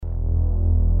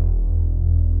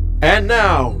And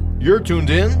now, you're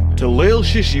tuned in to Leil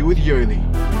Shishi with Yoely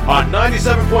on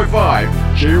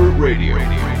 97.5 J-Root Radio.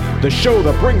 The show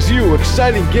that brings you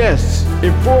exciting guests,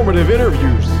 informative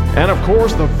interviews, and of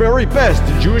course the very best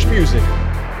in Jewish music.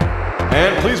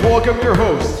 And please welcome your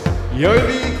host,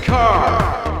 Yoely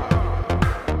Kar.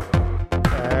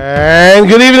 And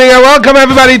good evening and welcome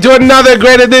everybody to another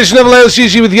great edition of Leil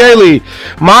Shishi with Yoely.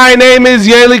 My name is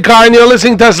Yoely Kar and you're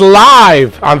listening to us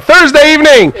live on Thursday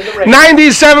evening,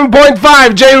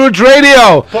 97.5 J-Root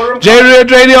Radio,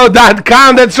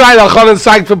 jrootradio.com. That's right, Al-Khan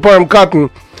Psyched for Purim Cotton.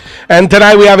 And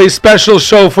tonight we have a special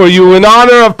show for you in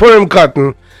honor of Purim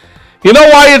Cotton. You know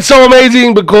why it's so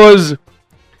amazing? Because,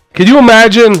 could you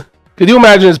imagine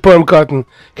it's Purim Cotton?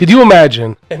 Could you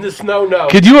imagine? In the snow, no.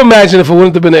 Could you imagine if it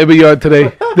wouldn't have been Iber Yard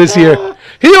today, this year?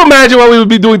 Can you imagine what we would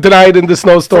be doing tonight in the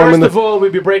snowstorm? First of all,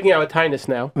 we'd be breaking out with Tinus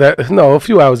now. No, a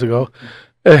few hours ago.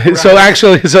 Right. So that's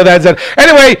that.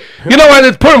 Anyway, you know what?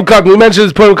 It's Purim Cotton. We mentioned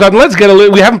it's Purim Cotton. Let's get a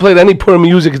little. We haven't played any Purim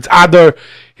music. It's Adar.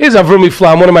 Here's Avrumi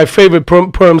Flam, one of my favorite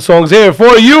Purim songs here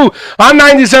for you on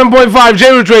 97.5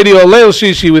 J-Root Radio, Leil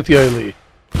Shishi with Yoely.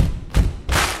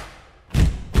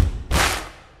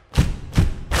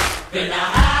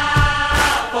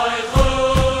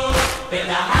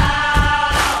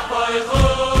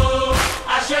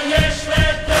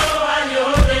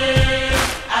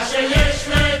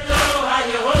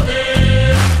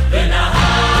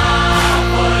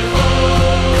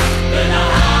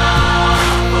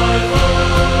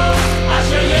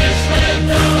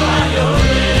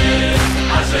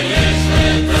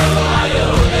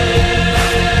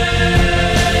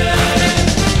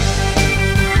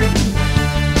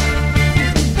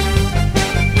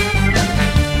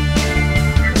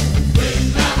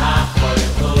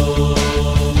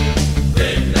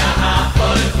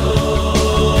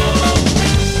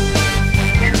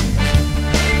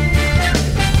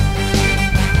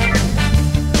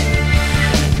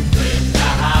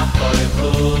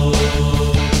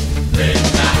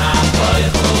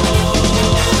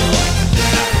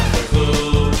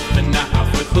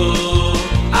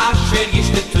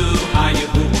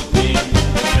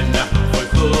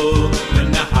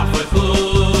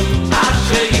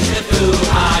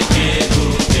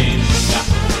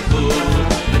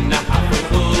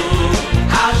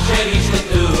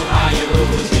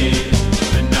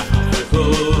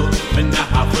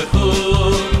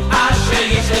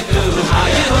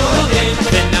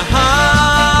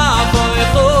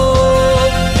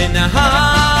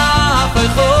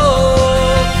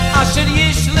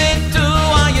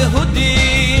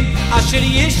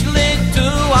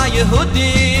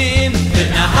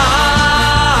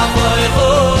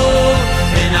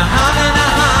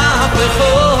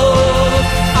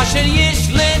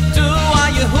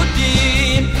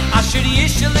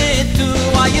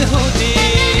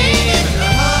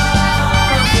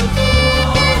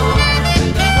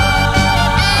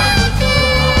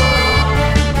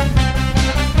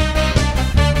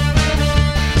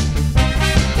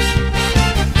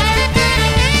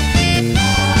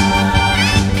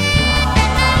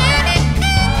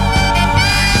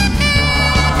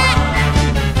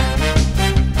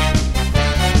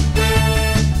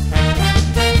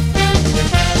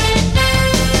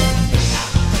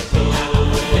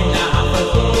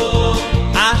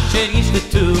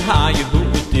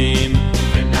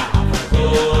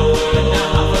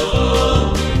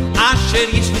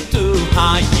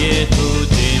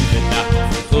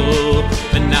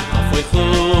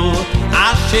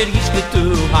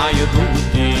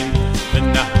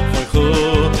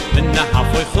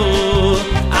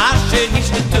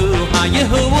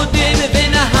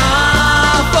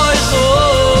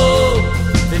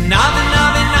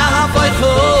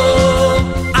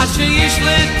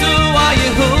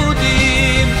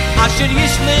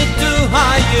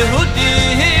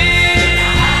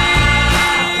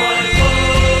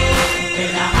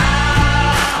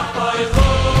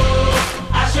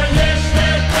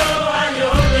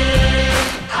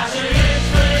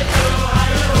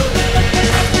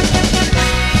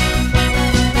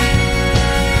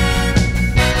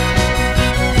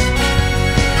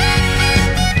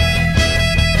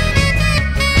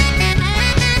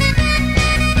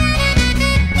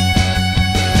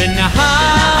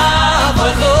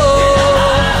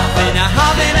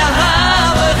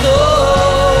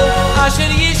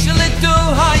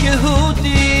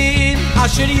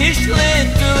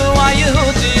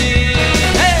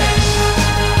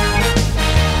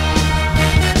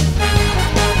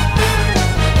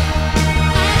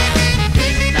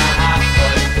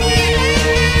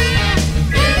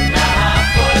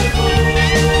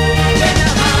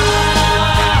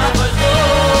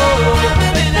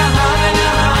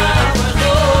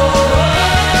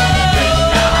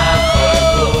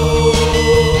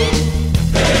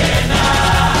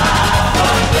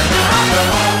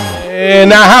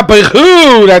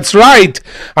 That's right.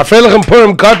 A freilichen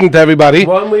Purim cotton to everybody.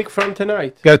 1 week from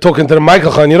tonight. You got to talk into the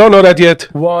microphone. You don't know that yet.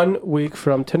 1 week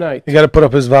from tonight. You got to put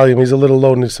up his volume. He's a little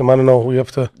low, Nissim. I don't know. We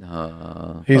have to.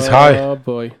 He's high. Oh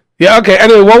boy. Yeah. Okay.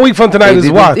 Anyway, 1 week from tonight is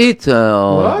what?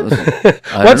 What?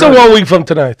 What's a 1 week from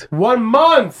tonight? 1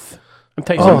 month. I'm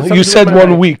taking Oh, you said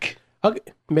 1 week. Okay,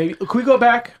 maybe. Can we go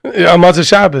back? Yeah, Matzah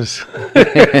Shabbos.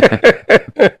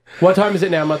 What time is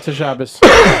it now, Matzah Shabbos?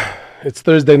 It's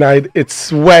Thursday night.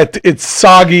 It's wet. It's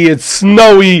soggy. It's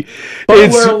snowy.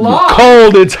 It's we're live.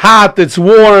 cold. It's hot. It's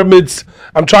warm.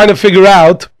 I'm trying to figure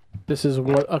out. This is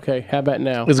one. Okay, how about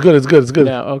now? It's good. It's good. It's good.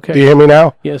 Now, okay. Do you hear me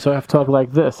now? Yeah, so I have to talk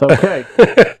like this. Okay.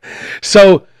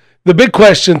 So the big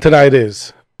question tonight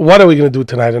is, what are we going to do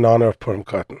tonight in honor of Purim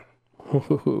Cotton? We're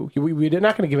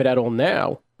not going to give it out all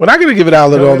now. We're not going to give it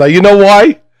out all now. You know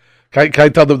why? Can I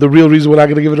tell them the real reason we're not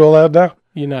going to give it all out now?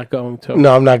 You're not going to.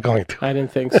 No, I'm not going to. I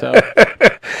didn't think so.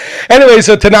 Anyway,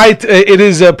 so tonight it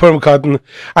is Purim Cotton.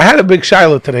 I had a big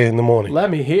shiloh today in the morning.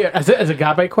 Let me hear. As a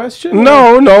Gabbai question?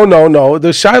 No.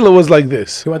 The shiloh was like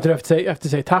this. You wanted to have to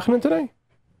say Tachanun today?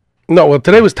 No, well,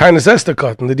 today was Tainus Esther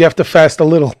Cotton. Did you have to fast a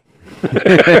little?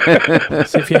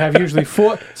 So if you have usually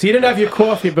 4... So you didn't have your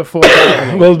coffee before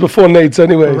Tachanun. Well, it was before Nate's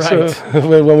anyway. Right.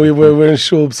 So, when we were in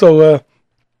shul. So,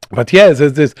 but yeah,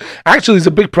 actually it's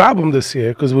a big problem this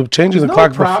year because we're changing the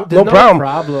clock. No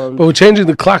problem. But we're changing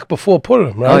the clock before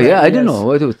Purim, right? Oh yeah, I don't know.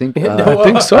 What do you think? I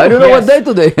think so. I don't know what day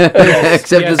today.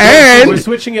 Except Yes. this We're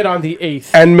switching it on the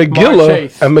 8th. And March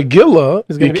Megillah,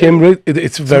 8th.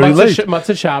 it's very late.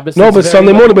 Matzah Shabbos. No, it's but very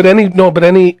Sunday late. morning. But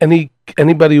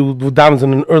anybody who davens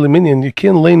in an early minyan, you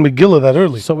can't lane Megillah that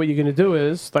early. So what you're going to do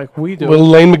is, like we do... We'll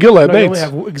lane Megillah at No, you only Nate's.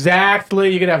 have, exactly.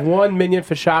 You're going to have 1 minyan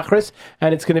for Shachris,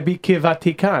 and it's going to be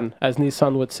Kivatikan, as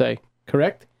Nissan would say.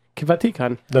 Correct?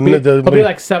 Kivatikan. It'll be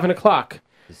like 7 o'clock.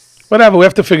 Whatever, we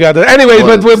have to figure out that. Anyways,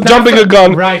 but we're jumping a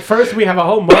gun. Right. First, we have a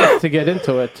whole month to get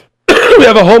into it. We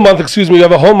have a whole month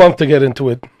to get into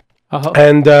it.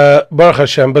 And Baruch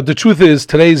Hashem. But the truth is,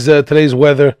 today's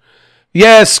weather...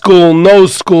 Yes, school, no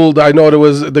school. I know there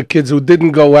was the kids who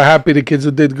didn't go were happy. The kids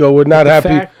who did go were not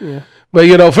happy.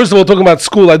 But, first of all, talking about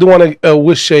school, I do want to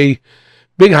wish a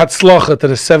big hatzlacha to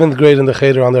the 7th grade in the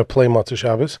Cheder on their play Matzah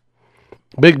Shabbos.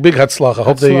 Big hatzlacha.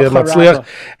 Hope they matzliach.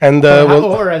 And,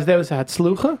 or as there was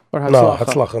hatzlucha? Or hatzlacha? No,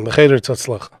 hatzlacha. In the Cheder, it's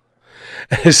hatzlacha.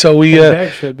 So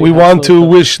we want to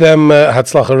wish them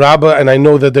hatzlacha rabba, and I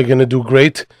know that they're going to do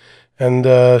great. And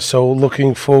so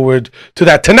looking forward to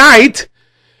that. Tonight...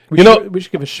 We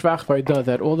should give a shvach vayda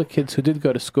that all the kids who did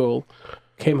go to school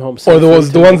came home safely. Or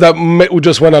the ones that who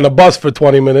just went on a bus for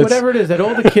 20 minutes. Whatever it is, that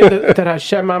all the kids that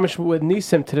Hashem mamish with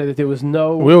Nisim today, that there was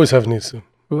no... We always have Nisim.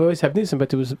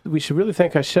 But we should really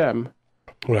thank Hashem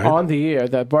on the air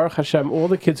that Baruch Hashem, all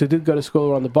the kids who did go to school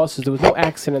were on the buses. There was no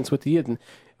accidents with the Yidden.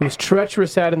 It was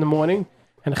treacherous out in the morning.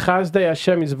 And Chazdei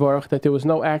Hashem is Baruch that there was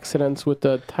no accidents with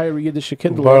the Tyre Yiddish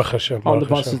Kindle on the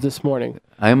buses this morning.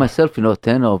 I myself,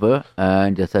 10 over,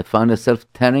 and just I found myself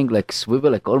turning like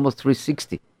swivel, like almost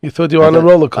 360. You thought you were on a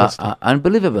roller coaster.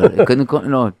 Unbelievable. I couldn't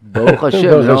Baruch Hashem.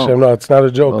 Baruch Hashem, no, it's not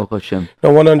a joke. Baruch Hashem. No,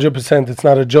 100%, it's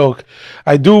not a joke.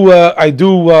 I do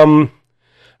want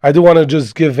to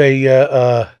just give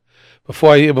a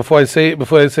before I say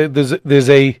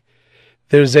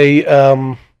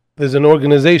there's an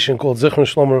organization called Zichron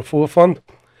Shlomo Refuah Fund,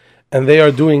 and they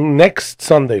are doing next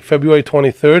Sunday, February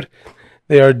 23rd,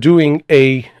 they are doing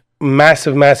a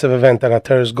massive event at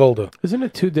Ateres Golda. Isn't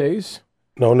it 2 days?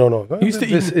 No.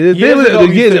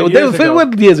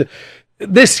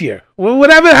 This year.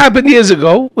 Whatever happened years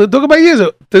ago, we'll talk about years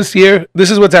ago. This year,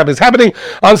 this is what's happening. It's happening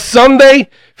on Sunday,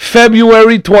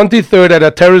 February 23rd at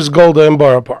Ateres Golda in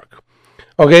Borough Park.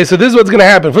 Okay, so this is what's going to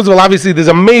happen. First of all, obviously, there's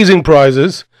amazing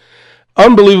prizes.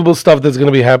 Unbelievable stuff that's going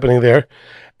to be happening there.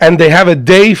 And they have a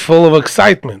day full of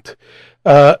excitement.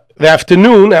 The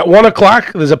afternoon, at 1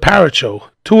 o'clock, there's a parrot show.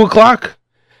 2 o'clock,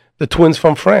 the twins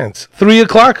from France. 3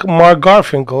 o'clock, Mark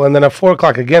Garfinkel. And then at 4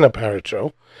 o'clock, again, a parrot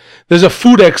show. There's a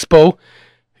food expo.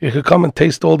 You could come and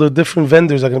taste all the different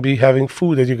vendors that are going to be having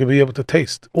food that you could be able to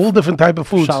taste. All different type of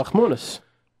foods. Shalachmonis.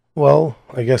 Well,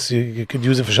 I guess you could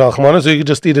use it for shalachmonis, or you could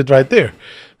just eat it right there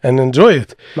and enjoy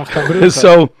it.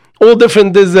 So... all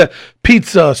different, there's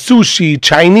pizza, sushi,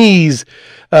 Chinese,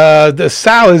 the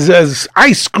salads,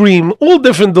 ice cream, all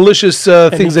different delicious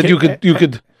things that you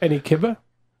could. Any kibbeh?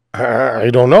 I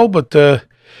don't know, but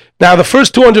now the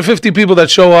first 250 people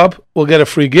that show up will get a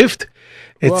free gift.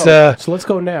 It's so let's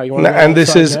go now. You want to and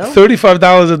this is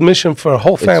 $35 admission for a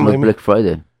whole family. It's Black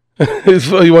Friday.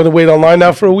 You want to wait online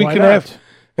now for a week and a half?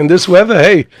 In this weather,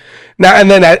 hey. Now, and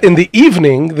then in the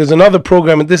evening, there's another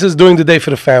program, and this is during the day for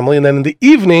the family, and then in the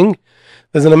evening,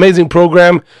 There's an amazing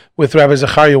program with Rabbi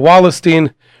Zachariah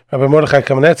Wallerstein, Rabbi Mordechai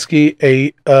Kamenetsky,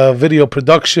 a video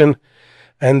production,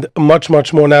 and much,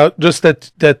 much more. Now, just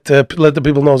that let the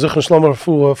people know, Zichron Shlomo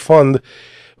Refuah Fund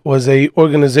was a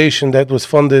organization that was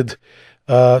funded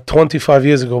 25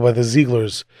 years ago by the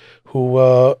Zieglers, who,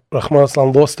 Rahman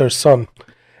Aslan, lost their son.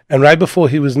 And right before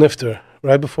he was nifter,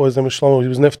 right before his name was Shlomo, he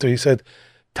was nifter, he said,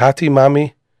 Tati,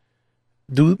 Mami,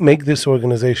 make this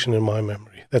organization in my memory.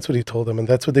 That's what he told them, and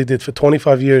that's what they did for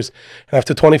 25 years. And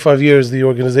after 25 years, the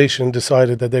organization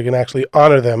decided that they're going to actually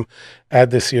honor them at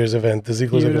this year's event. The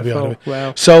Zieglers are going to be honored.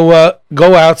 Wow. So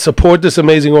go out, support this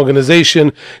amazing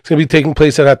organization. It's going to be taking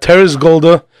place at Teres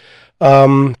Golda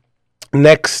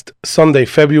next Sunday,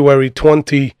 February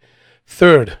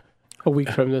 23rd. A week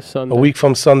from this Sunday. A week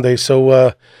from Sunday.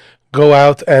 So go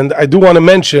out, and I do want to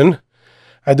mention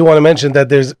that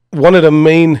there's one of the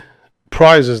main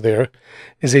prizes there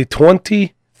is a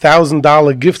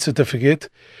 $20,000 gift certificate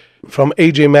from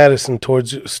AJ Madison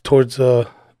towards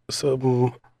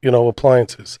some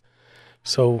appliances.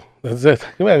 So that's it.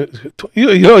 You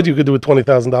know what you could do with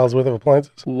 $20,000 worth of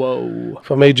appliances? Whoa!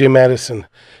 From AJ Madison.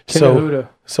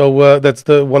 So that's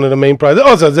one of the main prizes.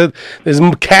 Also, there's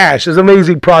cash. There's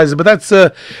amazing prizes, but that's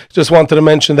just wanted to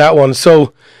mention that one.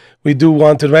 So we do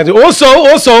want to mention.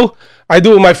 Also, I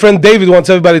do. My friend David wants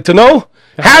everybody to know.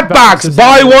 Hatbox,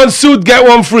 buy one suit, get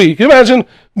one free. Can you imagine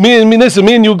me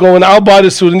and you going, I'll buy the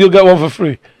suit and you'll get one for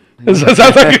free. That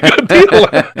sounds like a good deal.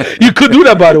 You could do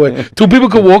that, by the way. Two people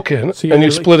could walk in and you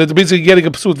split it. Basically, you're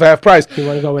getting a suit for half price. You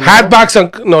want to go in Hatbox,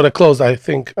 no, they're closed, I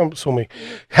think. I'm assuming.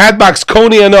 Hatbox,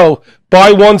 Coney and O,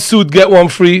 buy one suit, get one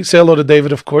free. Say hello to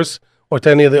David, of course, or to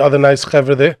any of the other nice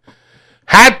chevra there.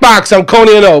 Hatbox on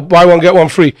Coney and O, buy one, get one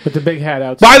free. with the big hat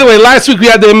outside. By the way, last week we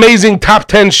had the amazing top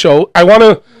 10 show. I want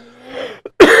to,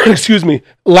 excuse me,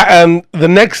 the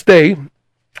next day,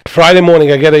 Friday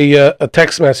morning, I get a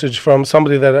text message from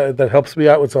somebody that helps me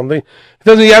out with something. He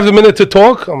tells me, you have a minute to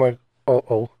talk? I'm like,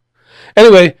 oh.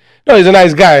 Anyway, no, he's a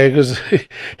nice guy.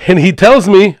 And he tells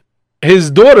me his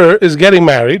daughter is getting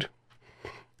married,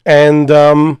 and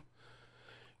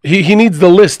he needs the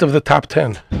list of the top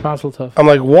 10. Mazel tov. I'm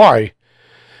like, why?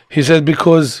 He said,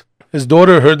 because his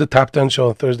daughter heard the top 10 show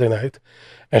on Thursday night,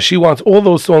 and she wants all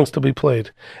those songs to be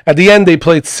played. At the end, they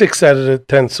played 6 out of the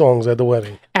 10 songs at the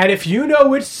wedding. And if you know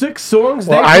which 6 songs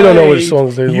they played, I don't know which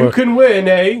songs they were. You can win,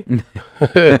 eh?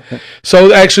 So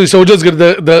we're just going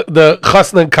to the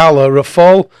Chasna and Kala,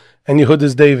 Rafal and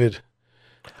Yehuda's David.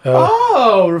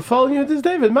 Rafal and Yehuda's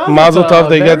David. Mazel tov.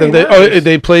 They get them. Nice.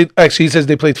 They played. Actually, he says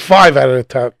they played 5 out of the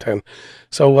top 10.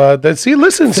 So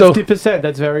listen. 50%.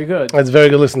 That's very good. That's very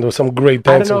good. Listen, there was some great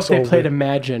dancing songs. I don't know if they played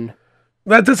Imagine.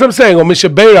 That's what I'm saying. Or Misha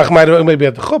Beirach maybe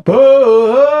at the chuppah.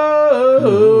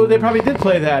 They probably did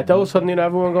play that. All of a sudden,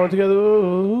 everyone going together.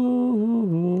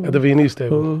 At the Viennese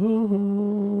table.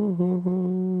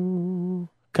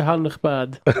 Kahal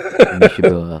Nechbad.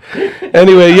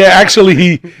 Anyway, yeah,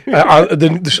 actually,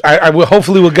 I will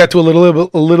hopefully we'll get to a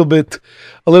little bit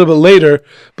later.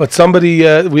 But somebody,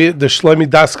 the Shlomi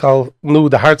Daskal knew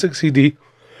the Hartzik CD.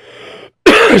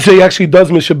 So he actually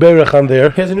does Misha Berach on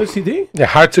there. He has a new CD? Yeah,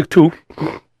 Hartzik 2.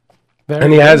 Very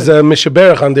and he good. has Misha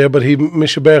Berach on there, but he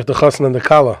Misha Berach the Chasna and the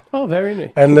Kala. Oh, very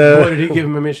nice. And why did he give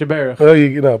him a Misha Berach?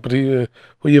 Well, but he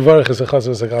who Yivarach is a Chasna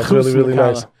and the Kala. It's really, really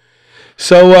nice.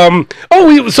 So,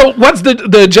 so what's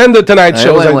the agenda tonight's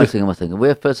show? One second. We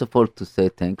have first of all to say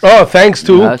thanks. Oh, thanks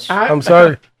to Nash. I'm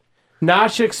sorry.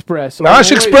 Nash Express.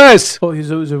 Express. Oh,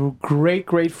 he's a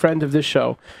great friend of this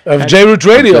show. Of J-Root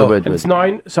Radio. And it's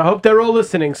 9, so I hope they're all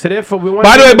listening. So therefore, we want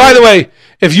By the way,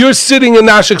 if you're sitting in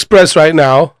Nash Express right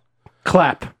now,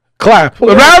 clap. A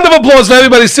round of applause for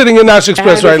everybody sitting in Nash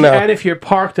Express right now. And if you're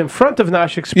parked in front of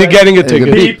Nash Express, you're getting a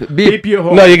ticket. Beep your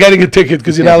horn. No, you're getting a ticket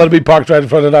because you're not allowed to be parked right in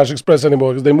front of Nash Express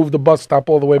anymore because they moved the bus stop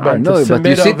all the way back. No, but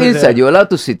you sit inside. There. You're allowed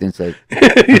to sit inside.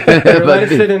 You're allowed to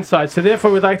sit inside. So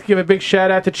therefore, we'd like to give a big shout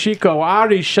out to Chico,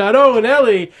 Ari, Sharon,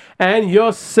 Ellie, and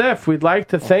Yosef. We'd like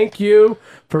to thank you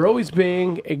for always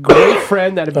being a great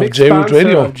friend and a big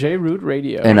sponsor of J-Root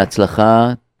Radio. And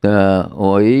Atzlacha,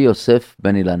 Roy, Yosef,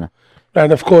 Ben Ilana.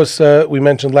 And of course, we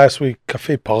mentioned last week,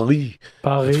 Café Paris.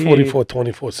 It's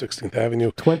 4424 16th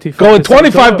Avenue. Going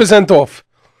 25% off.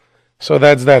 So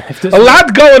that's that. A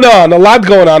lot going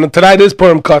on. And tonight is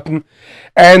Purim Cotton.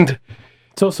 And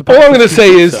all I'm going to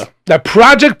say is that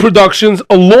Project Productions,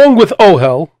 along with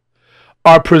OHEL,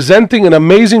 are presenting an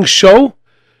amazing show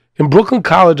in Brooklyn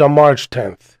College on March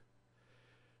 10th.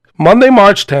 Monday,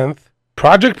 March 10th,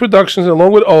 Project Productions,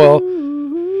 along with OHEL,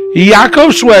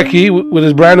 Yaakov Shweki with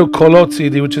his brand new Kolot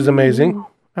CD, which is amazing.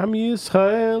 Am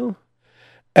Yisrael.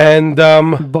 And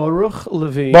Baruch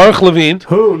Levine. Baruch Levine.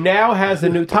 Who now has a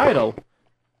new title.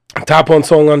 Top 1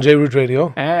 song on J-Root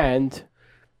Radio. And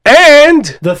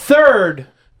the third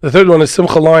one is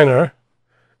Simcha Leiner.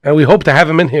 And we hope to have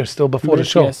him in here still before the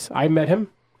show. Yes, I met him.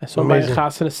 I saw my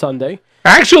chas on a Sunday.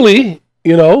 Actually,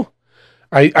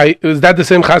 I was that the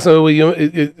same chasna where you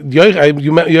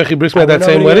met Yoely Briskman at that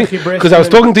same wedding? Because I was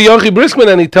talking to Yoely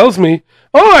Briskman and he tells me,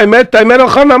 "Oh, I met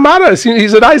Elchan Amara.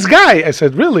 He's a nice guy." I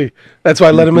said, "Really?" That's why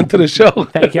I let him into the show.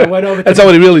 Thank you. I went over. That's not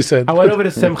what he really said. I went over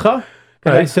to Simcha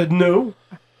and I said, "No,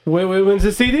 when's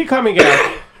the CD coming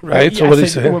out?" Right. So what did he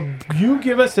say? Well, you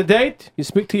give us a date. You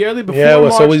speak to Yoely before. Yeah. Well,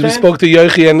 March so we 10th. spoke to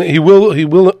Yoely, and he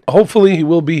will. Hopefully, he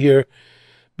will be here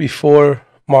before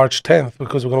March 10th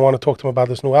because we're going to want to talk to him about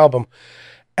this new album.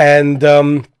 And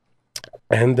so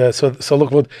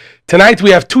look, tonight we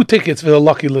have 2 tickets for the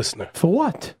lucky listener. For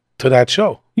what? To that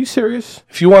show. You serious?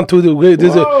 If you want to,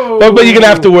 but you're gonna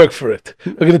have to work for it.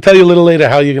 We're gonna tell you a little later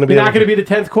how you're gonna be. You're not gonna be the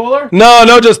 10th caller.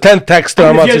 No, just 10th texter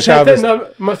on Motzei Shabbos.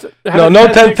 No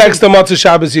 10th texter on Motzei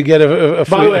Shabbos. You get a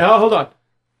free. By the way, hold on.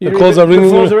 The calls are ringing.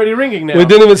 The phone's already ringing now. We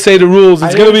didn't even say the rules.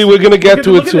 It's gonna be. We're gonna get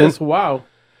to it soon. Wow.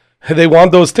 They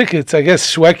want those tickets. I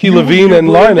guess Shweki, Levine, and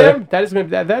Liner.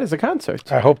 That is a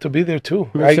concert. I hope to be there too.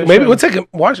 Maybe one second.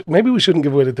 Watch. Maybe we shouldn't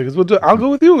give away the tickets. I'll go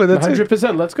with you. That's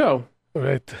 100%. Let's go.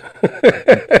 Right.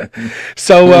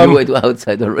 So you wait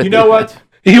outside already. You know what?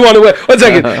 You want to wait? 1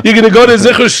 second. You're gonna go to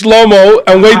Zichur Shlomo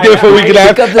and wait there for a week and a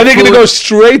half, and you're gonna go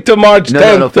straight to March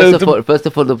 10th. No. First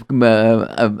of all,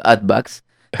 the ad box.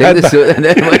 Take the suit and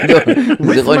then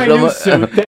With my new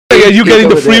suit. Are you getting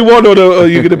the free one, or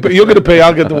you're gonna pay?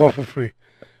 I'll get the one for free.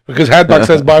 Because Hatbox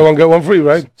says buy one get one free,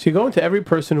 right? So you go into every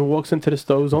person who walks into the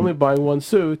store who's only buying one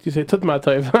suit. You say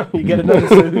Tutmatayv. You get another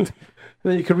suit.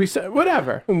 Then you can reset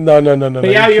whatever. No.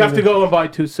 Yeah, you have to go and buy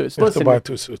 2 suits. You have to buy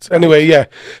 2 suits. Anyway, yeah.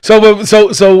 So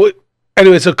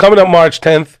coming up March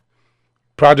 10th,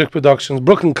 Project Productions,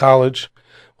 Brooklyn College.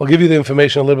 We'll give you the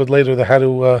information a little bit later that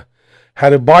how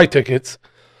to buy tickets.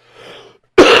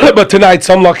 But tonight,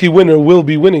 some lucky winner will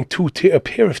be winning a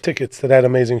pair of tickets to that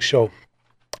amazing show.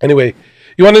 Anyway,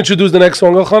 you want to introduce the next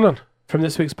song, Elchanan? From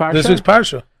this week's Parsha? This week's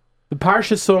Parsha. The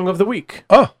Parsha song of the week.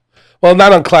 Oh. Well,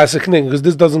 not on Classic Niggin, because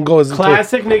this doesn't go as...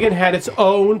 Classic Niggin had its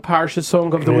own Parsha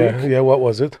song of the week. Yeah, what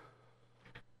was it?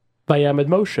 Vayamed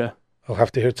Moshe. I'll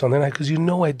have to hear it Sunday night, because I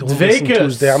don't listen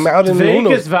Tuesday. I'm out in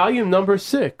Vegas, volume number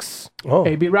 6. Oh.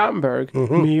 A.B. Rottenberg.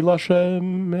 Mi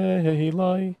Lashem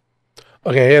Eloi.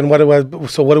 Okay, and what are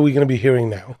we going to be hearing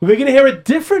now? We're going to hear a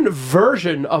different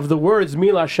version of the words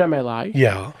Mila Shem Elai.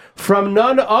 Yeah. From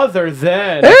none other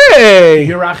than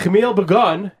Yerachmiel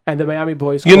Begun and the Miami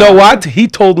Boys. You know what? He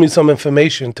told me some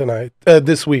information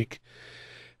this week,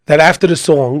 that after the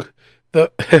song,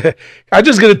 I'm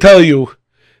just going to tell you,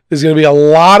 there's going to be a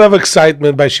lot of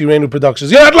excitement by Shirenu Productions.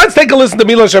 You know what? Let's take a listen to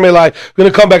Mila Shem Elai. We're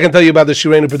going to come back and tell you about the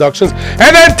Shirenu Productions.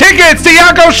 And then tickets to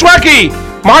Yaakov Shweki,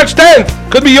 March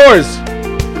 10th. Could be yours.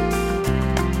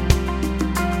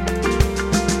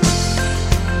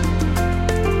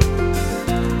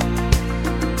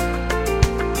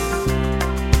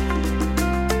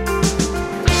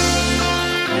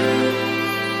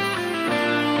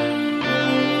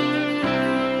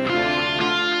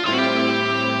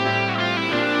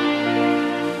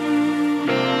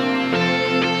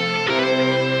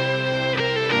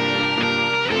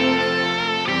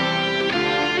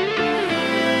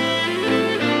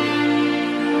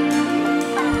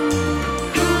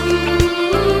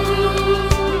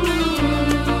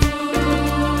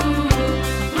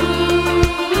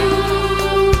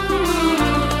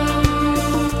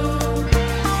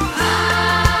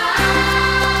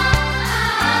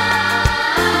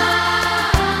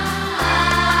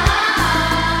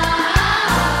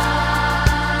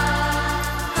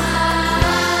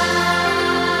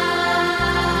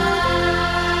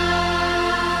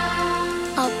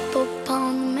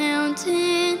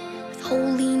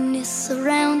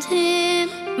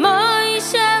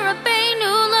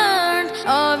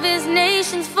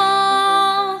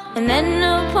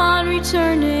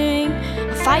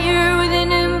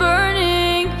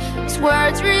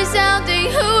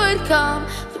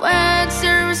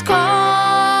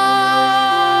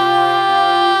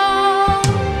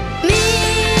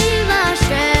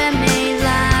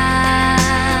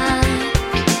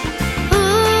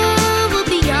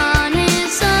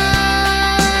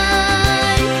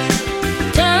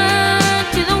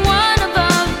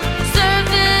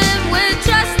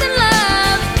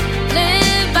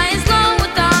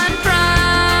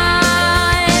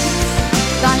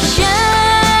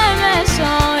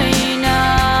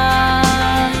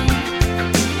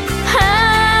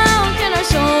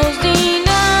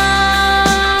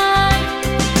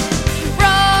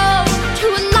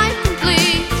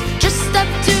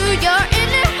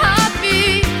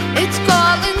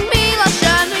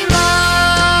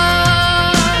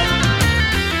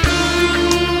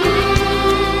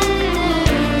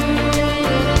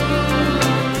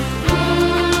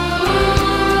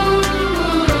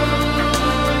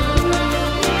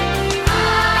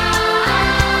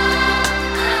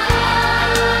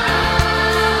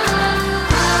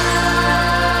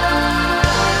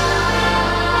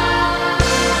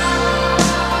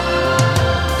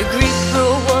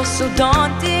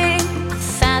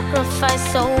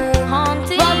 sacrifice so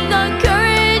haunting. But the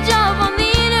courage of a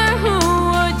leader who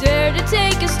would dare to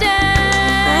take a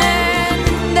stand.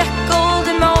 The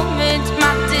golden moment,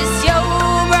 Mattis, yo,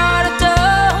 brought it to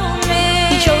me.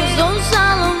 He chose those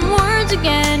solemn words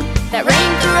again that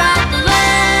ring throughout the land.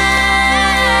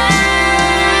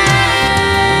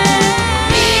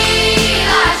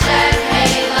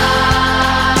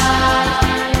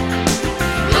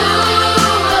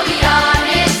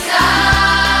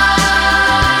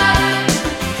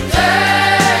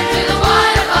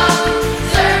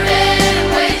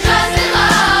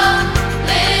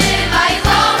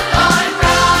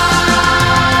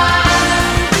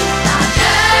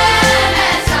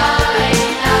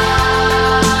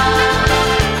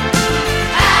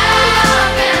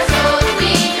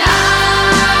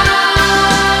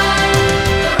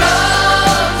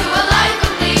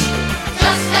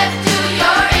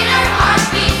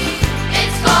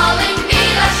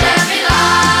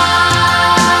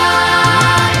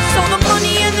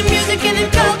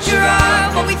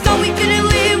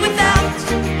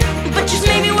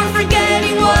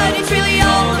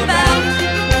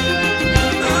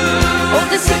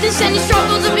 Any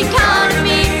struggles of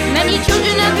economy, many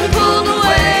children have been pulled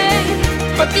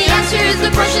away. But the answer is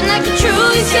the question that can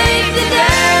truly save the day.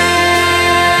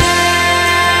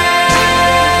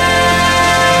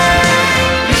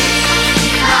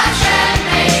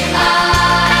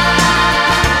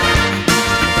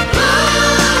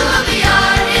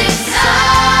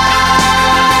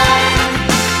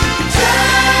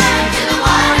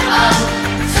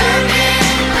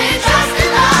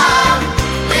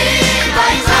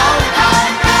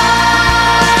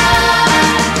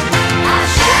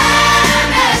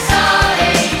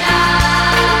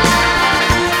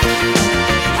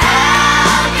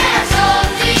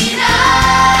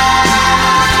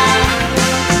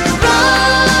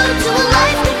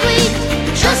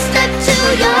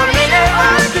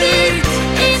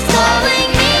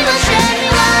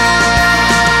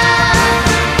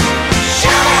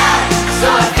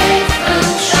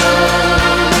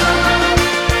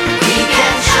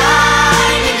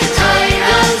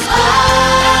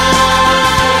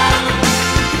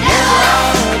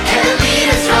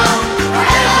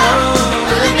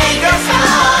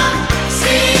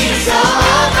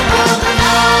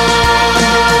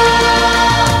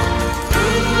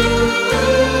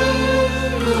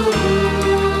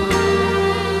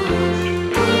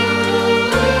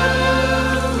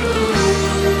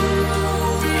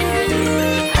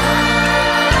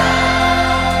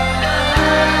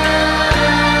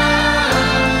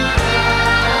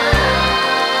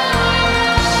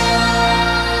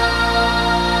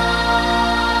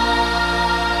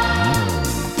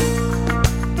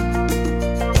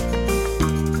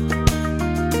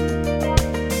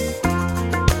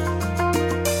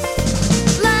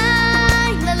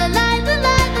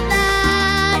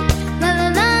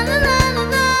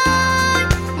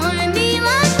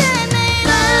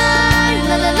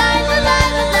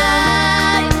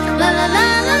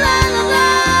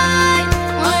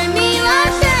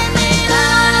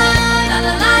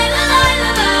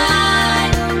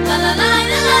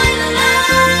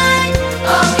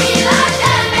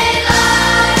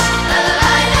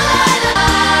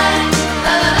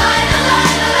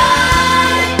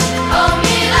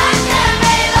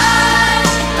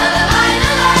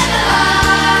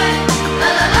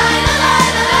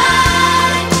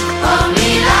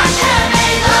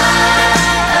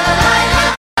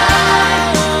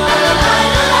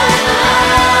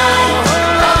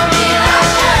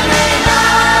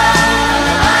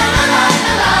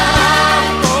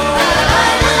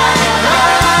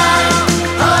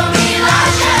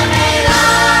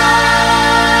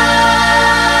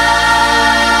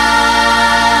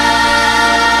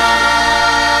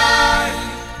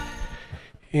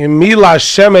 Mila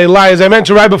Shem Elai. As I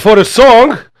mentioned right before the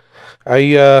song,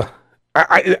 I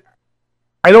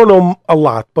don't know a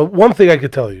lot, but one thing I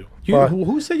could tell you.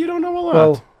 Who said you don't know a lot?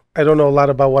 Well, I don't know a lot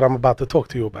about what I'm about to talk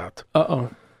to you about.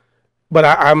 But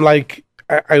I'm like,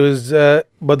 I was,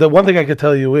 but the one thing I could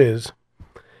tell you is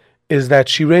that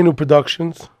Shirenu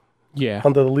Productions,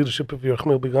 under the leadership of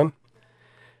Yerchmil Begun,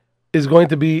 is going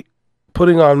to be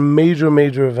putting on major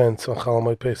events on Chol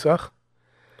Hamoed Pesach.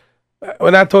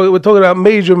 We're talking about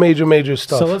major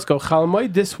stuff. So let's go. Chol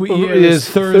Hamoed this week is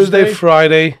Thursday,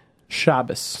 Friday,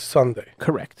 Shabbos, Sunday.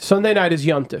 Correct. Sunday night is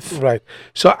Yontif. Right.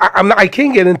 So I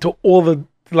can't get into all the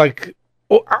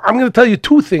I'm going to tell you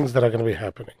two things that are going to be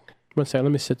happening. One second.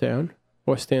 Let me sit down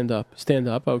or stand up. Stand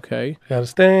up. Okay. You got to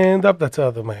stand up. That's how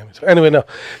the Miami. Anyway, no.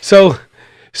 So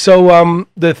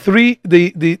the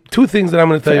two things that I'm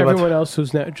going to tell you about. Everyone else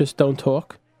who's not, just don't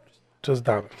talk. Just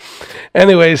daven.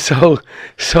 Anyway, so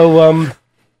this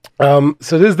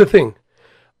is the thing.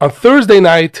 On Thursday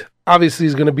night, obviously,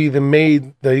 is going to be the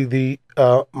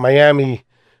Miami,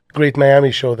 Great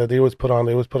Miami show that they always put on.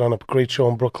 They always put on a great show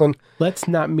in Brooklyn. Let's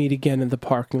not meet again in the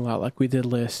parking lot like we did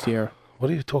last year. What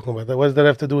are you talking about? What does that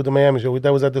have to do with the Miami show?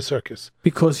 That was at the circus.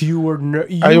 Because you were...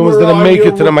 I almost didn't make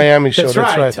it to the Miami show.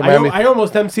 That's right. The Miami... I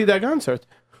almost emceed that concert.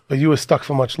 But you were stuck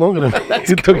for much longer than me.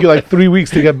 It took you like 3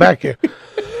 weeks to get back here.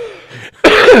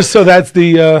 So that's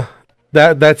the...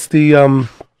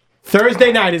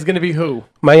 Thursday night is going to be who?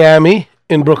 Miami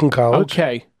in Brooklyn College.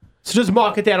 Okay. So just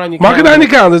mark it down on your calendar. Mark it down on your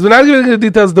calendars. We're not giving the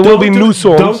details. There will be new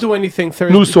songs. Don't do anything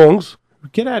Thursday. New songs.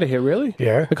 Get out of here, really?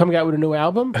 Yeah. They're coming out with a new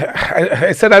album?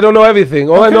 I said I don't know everything.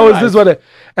 All I know is this one. And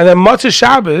then Matzah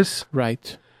Shabbos.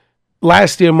 Right.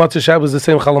 Last year, Matzah Shabbos was the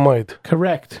same Chalamoid.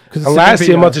 Correct. And last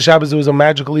year, Matzah Shabbos, there was a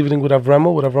magical evening with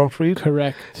Avram Fried.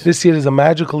 Correct. This year is a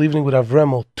magical evening with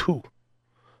Avremel 2.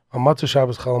 On Matzah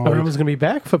Shabbos Chalamoid. Avremel's going to be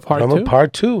back for part 2?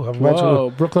 Part 2.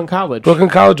 Whoa, Brooklyn College. Brooklyn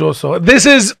College also. This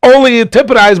is only a tip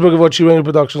of the iceberg of what Shireen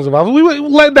Productions involved.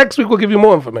 Next week, we'll give you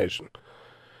more information.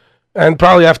 And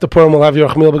probably after Purim, we'll have your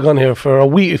Chmil Begun here for a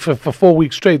week, for 4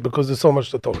 weeks straight, because there's so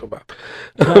much to talk about.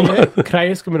 Can I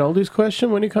ask him an oldies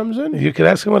question when he comes in? You can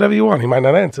ask him whatever you want. He might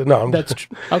not answer. No, that's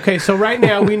true. Okay, so right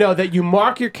now we know that you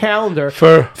mark your calendar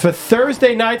for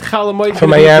Thursday night Chalamoid for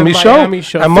Miami show. Miami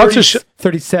show. And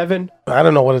 37. I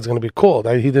don't know what it's going to be called.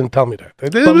 He didn't tell me that.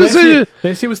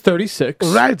 Last year was 36.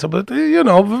 Right, so, but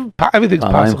everything's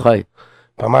possible.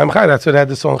 That's what had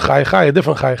the song Chai Chai, a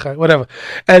different Chai Chai, whatever.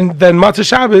 And then Matzah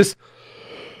Shabbos.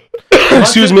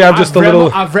 Excuse me, I'm just a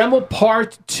little... Avremel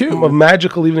Part 2. A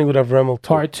magical evening with Avremel 2.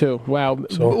 Part 2, wow.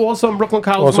 So, also in Brooklyn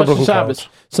College, Matzah Shabbos.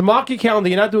 So mark your calendar,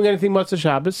 you're not doing anything Matzah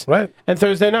Shabbos. Right. And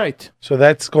Thursday night. So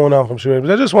that's going on from Shireen.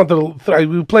 I just wanted to...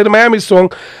 we played a Miami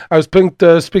song. I was speaking to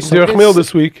Yerich Meal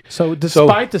this week. So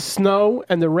despite the snow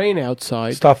and the rain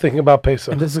outside... Stop thinking about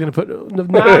Pesach. And this is going to put...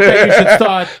 Not that you should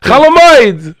start...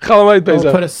 Chalamoid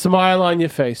Pesach. Put a smile on your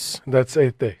face. That's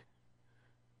 8th day.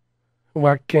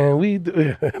 What can we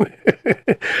do?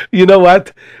 You know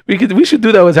what? We should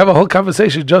do that. Let's have a whole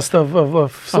conversation just of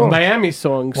songs. Of Miami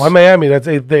songs. Why Miami? That's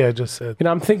 8th day. I just said. You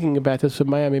know, I'm thinking about this with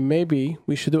Miami. Maybe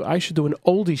I should do an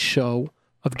oldie show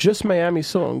of just Miami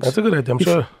songs. That's a good idea. I'm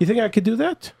sure. You think I could do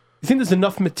that? You think there's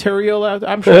enough material out?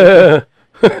 I'm sure.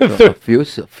 A few.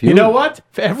 You know what?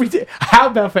 How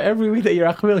about for every week that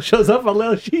your Achmil shows up on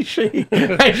Leil Shishi?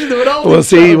 I should do an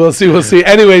oldie. We'll see.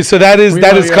 Anyway, so that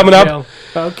is coming up.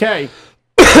 Okay.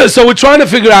 So we're trying to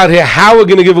figure out here how we're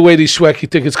going to give away these Shweki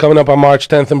tickets coming up on March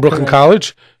 10th in Brooklyn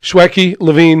College. Shweki,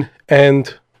 Levine,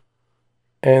 and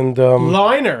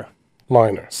Liner.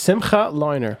 Simcha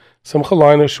Liner,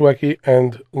 Shweki,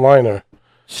 and Liner.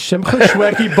 Simcha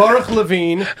Shweki, Baruch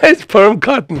Levine. It's Purim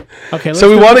Cotton. Okay, so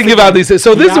we want to give out these.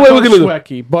 So this is the way we're going to do it.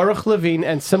 Shweki, Baruch Levine,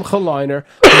 and Simcha Liner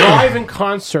live in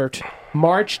concert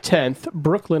March 10th,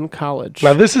 Brooklyn College.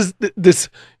 Now this.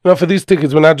 For these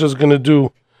tickets, we're not just going to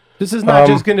do. This is not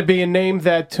just going to be a name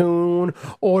that tune,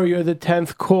 or you're the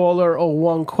 10th caller, or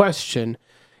one question.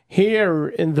 Here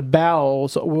in the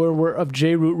bowels of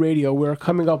J-Root Radio, we're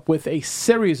coming up with a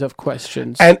series of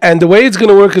questions. And the way it's going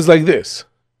to work is like this.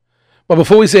 But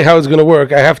before we say how it's going to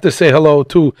work, I have to say hello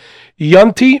to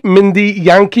Yunti, Mindy,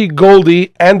 Yankee,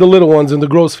 Goldie, and the little ones in the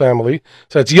Gross family.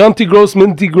 So it's Yunti Gross,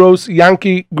 Minty Gross,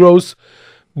 Yankee Gross,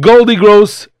 Goldie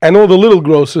Gross, and all the little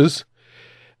grosses.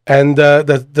 And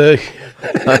what's the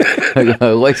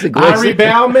Ari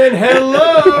Bauman,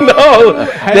 hello. No,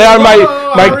 they are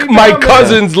my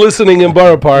cousins listening in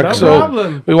Borough Park. No so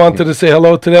problem. We wanted to say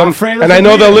hello to them, and I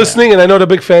know they're listening, and I know they're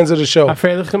big fans of the show. To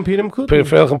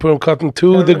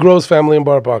the Gross family in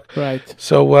Borough Park. Right.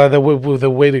 So they're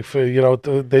waiting for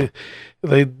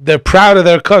they're proud of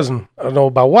their cousin. I don't know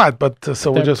about what, but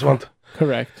so we just want.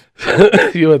 Correct.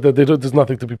 There's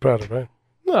nothing to be proud of, right?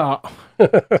 No.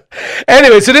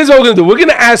 Anyway, so this is what we're going to do. We're going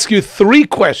to ask you 3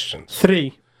 questions.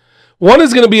 3. One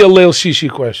is going to be a Leil Shishi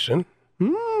question.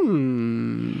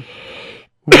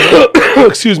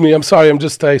 Excuse me. I'm sorry.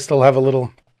 I still have a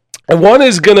little. And one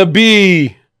is going to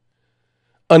be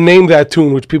a Name That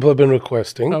Tune, which people have been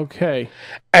requesting. Okay.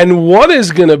 And one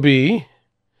is going to be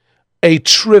a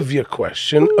trivia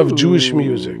question of Jewish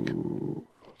music.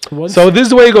 So this is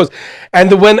the way it goes.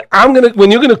 And when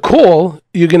you're gonna call,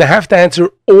 you're gonna have to answer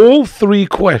all 3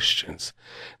 questions.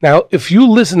 Now, if you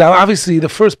listen, now obviously the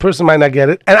first person might not get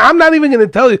it, and I'm not even gonna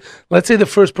tell you. Let's say the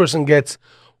first person gets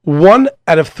 1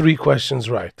 out of 3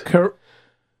 questions right.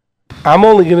 I'm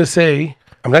only gonna say,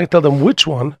 I'm not gonna tell them which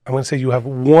one. I'm gonna say you have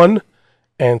 1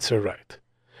 answer right.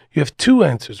 You have 2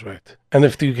 answers right. And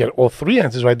if you get all 3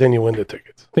 answers right, then you win the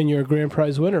tickets. Then you're a grand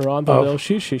prize winner on the Lil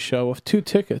Shishi show of 2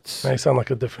 tickets. I sound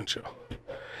like a different show.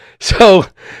 So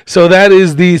that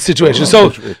is the situation. So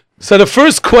the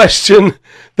first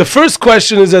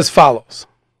question is as follows.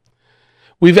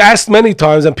 We've asked many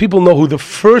times, and people know who the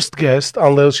first guest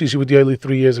on Leil Shishi with Yoely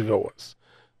 3 years ago was.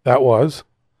 That was...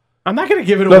 I'm not going to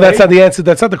give it away. No, that's not the answer.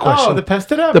 That's not the question. Oh, the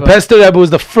Pester Rebbe. The Pester Rebbe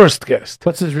was the first guest.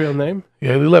 What's his real name?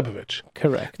 Yoely Lebovich.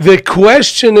 Correct. The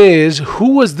question is,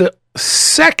 who was the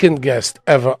second guest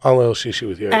ever on Leil Shishi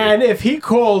with Yoely? And if he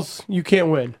calls, you can't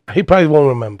win. He probably won't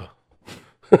remember.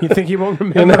 You think he won't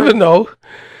remember? You never know.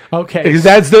 Okay. Because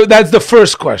that's the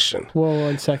first question. Well,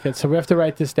 1 second. So we have to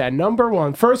write this down. Number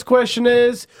 1. First question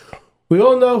is, we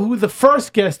all know who the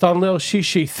first guest on Leil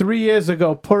Shishi 3 years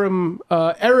ago, Purim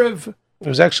Erev. It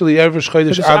was actually Erev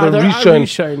Chodesh Adar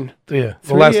Rishon. Yeah,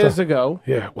 3 years ago.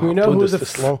 Yeah, wow, we know who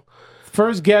the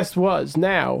first guest was.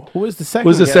 Now, who is the second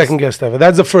guest? Who's the second guest ever?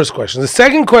 That's the first question. The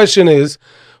second question is,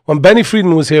 when Benny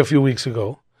Friedman was here a few weeks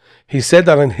ago, he said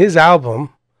that on his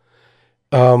album,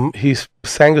 he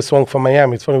sang a song from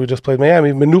Miami. It's funny, we just played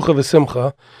Miami, Menucha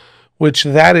V'Simcha, which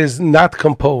that is not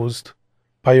composed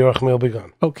by Yerachmiel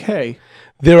Begun. Okay.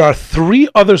 There are 3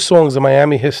 other songs in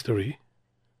Miami history.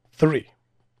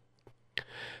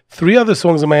 3 other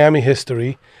songs in Miami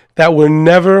history that were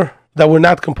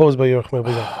not composed by Yerachmiel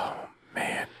Begun. Oh,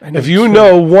 man. If you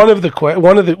know one of the,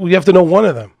 you have to know one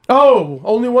of them. Oh,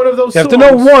 only one of those songs? You have to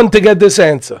know one to get this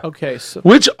answer. Okay. So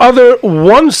which other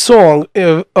one song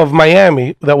of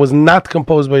Miami that was not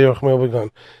composed by Yerachmiel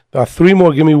Begun? There are 3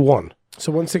 more. Give me one.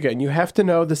 So once again, you have to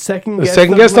know the second guest. The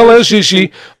second guest on Leil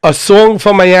Shishi, a song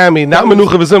from Miami, not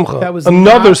Menucha V'Simcha. That was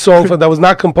another song that was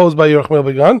not composed by Yerachmiel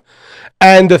Begun.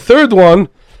 And the third one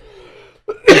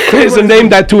is a Name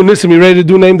That Tune. Listen, you ready to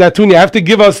do Name That Tune? You have to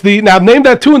give us now Name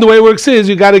That Tune, the way it works is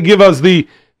you got to give us the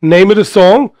name of the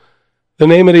song, the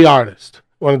name of the artist.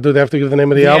 Want to do? They have to give the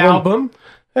name of the album.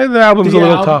 Hey, the album's a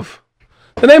little tough.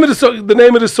 The name of the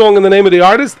song, and the name of the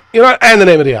artist, and the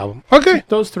name of the album. Okay,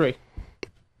 those 3.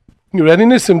 You ready,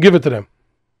 Nissim? Give it to them.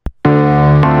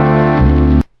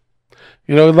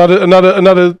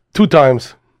 Another 2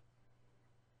 times.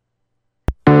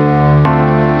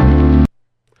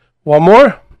 One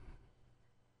more.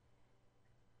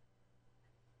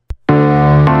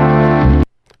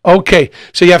 Okay,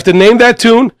 so you have to name that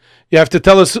tune. You have to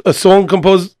tell us a song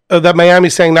composed that Miami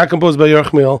sang, not composed by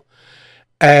Yerachmiel,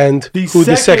 and who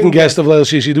the second guest of Leil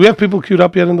Shishi. Do we have people queued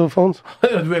up yet on the phones?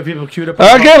 Do we have people queued up?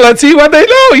 Okay, let's see what they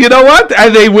know. You know what?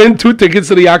 And they win 2 tickets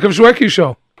to the Yaakov Shweki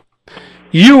show.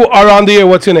 You are on the air.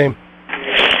 What's your name?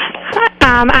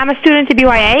 I'm a student at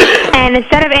BYA, and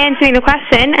instead of answering the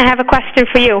question, I have a question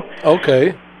for you.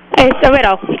 Okay. It's a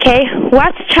riddle, okay?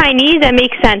 What's Chinese that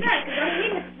makes sense?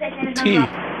 T.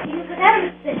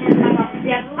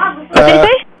 What did you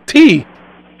say? T.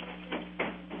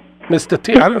 Mr.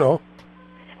 T. I don't know.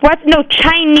 No,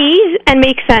 Chinese and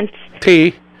makes sense.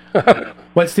 T.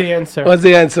 What's the answer? What's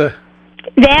the answer?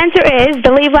 The answer is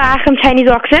the Lev La'achem Chinese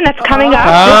auction that's coming up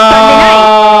this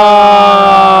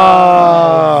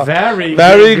Sunday night.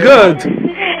 Very good. Okay,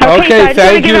 so I just want to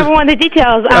thank give you. everyone the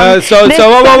details. Whoa,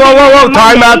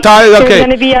 time out.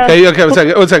 Okay, okay,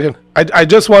 one second. I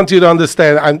just want you to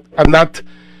understand.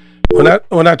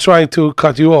 We're not trying to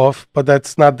cut you off, but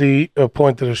that's not the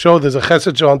point of the show. There's a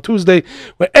Chesed show on Tuesday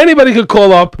where anybody could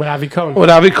call up with Avi Cohn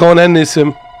and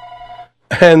Nissim,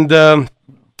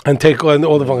 and take on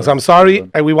all the phones. I'm sorry,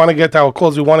 and we want to get to our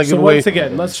calls. We want to give away. Once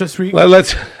again, let's just read.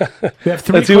 Let's we have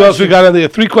 3 let's see what else we got on there.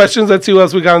 3 questions. Let's see what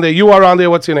else we got on there. You are on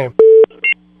there. What's your name?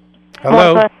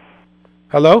 Hello.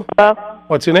 Hello.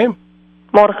 What's your name?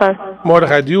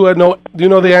 Mordechai. Do you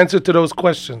know the answer to those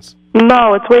questions?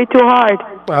 No, it's way too hard.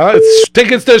 It's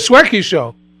tickets to the Shweki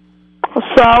show.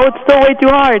 So it's still way too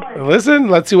hard. Listen,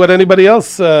 let's see what anybody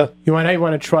else. You want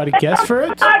to try to guess for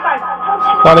it?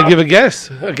 Want to give a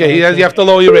guess? Okay, you have to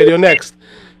lower your radio. Next,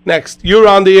 you're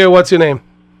on the air. What's your name?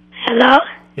 Hello?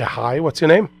 Yeah, hi. What's your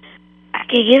name? I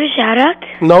can give a shout out.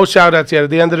 No shout outs yet. At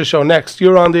the end of the show. Next,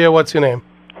 you're on the air. What's your name?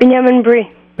 Benjamin Bree.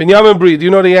 Benjamin Bree. Do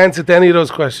you know the answer to any of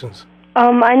those questions?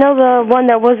 I know the one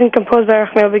that wasn't composed by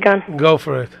Yerachmiel Begun. Go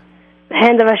for it. The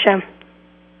Hand of Hashem.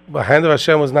 But Hand of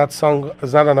Hashem was not sung.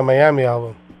 It's not on a Miami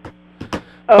album.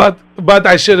 Oh. But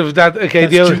I should have that. Okay,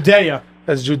 that's Judea.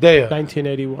 That's Judea.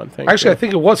 1981. Actually, I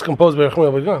think it was composed by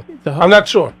Yerachmiel Begun. I'm not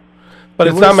sure, but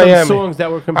it's not some Miami. Songs that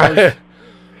were composed.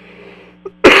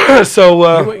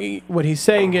 So what he's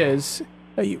saying is,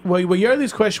 Well,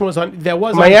 Yoely's question was on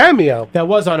Miami album. That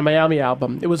was on a Miami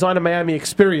album. It was on a Miami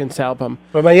Experience album.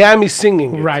 But Miami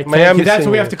singing it. Right. Miami That's singing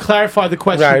what we have to clarify the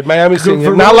question. Right, Miami singing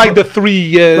it. Not like the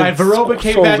 3 Right, Veroba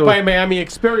came back by Miami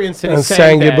Experience and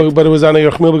sang that. it, but it was on a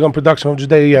Yochmil Begun production of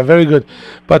Judea. Yeah, very good.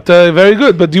 But very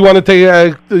good. But do you want to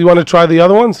take? You want to try the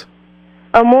other ones?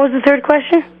 What was the third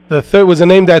question? The third was a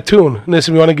Name That Tune.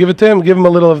 Listen, you want to give it to him? Give him a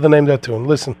little of the Name That Tune.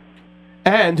 Listen.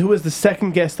 And who was the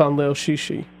second guest on Leil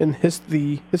Shishi in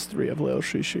the history of Leil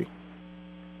Shishi?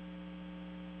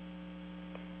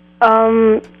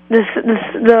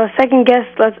 The second guest,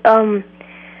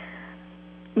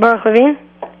 Baruch Levine.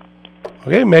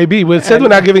 Okay, maybe. We said we're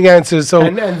not giving answers, so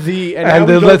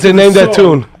let's name that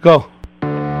tune. Go.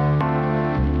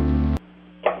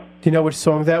 Do you know which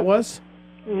song that was?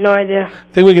 No idea.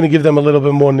 I think we're going to give them a little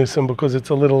bit more, Nissim, because it's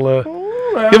a little...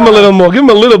 give them a little more. Give them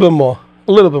a little bit more.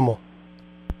 A little bit more.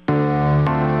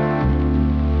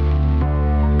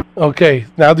 Okay.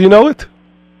 Now, do you know it?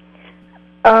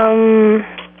 I'm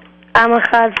a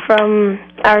Chad from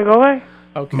Aragola.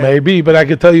 Okay. Maybe, but I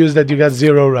can tell you is that you got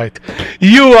 0 right.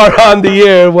 You are on the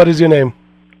air. What is your name?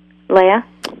 Leah.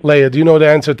 Leah, do you know the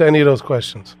answer to any of those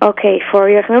questions? Okay, for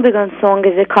your Begun song,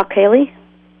 is it Cockhaley?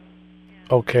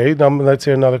 Okay, now let's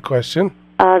hear another question.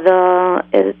 The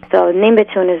name of the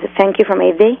tune is Thank You from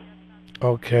AV.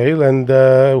 Okay, and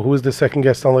who is the second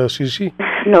guest on Leil Shishi?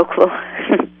 No clue.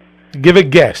 Give a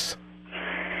guess.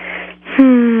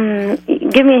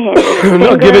 Give me a hint.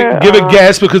 No, give a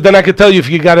guess, because then I can tell you if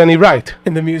you got any right.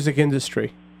 In the music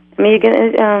industry.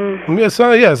 Yeah,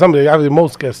 somebody. I mean,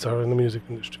 most guests are in the music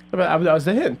industry. That was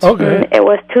the hint. Okay. It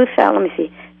was 2000. Let me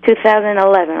see.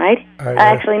 2011, right?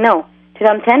 Actually, no.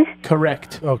 2010.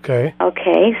 Correct. Okay.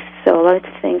 Okay, so let's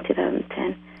think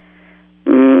 2010.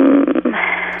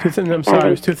 I'm sorry,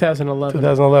 it was 2011.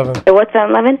 2011. It was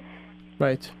 2011.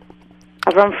 Right.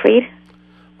 Avram Fried.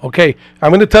 Okay,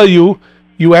 I'm going to tell you.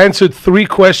 You answered 3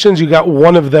 questions. You got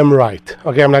 1 of them right.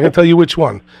 Okay, I'm not going to tell you which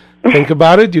one. Think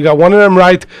about it. You got 1 of them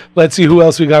right. Let's see who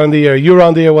else we got on the air. You're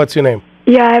on the air. What's your name?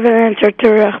 Yeah, I have an answer to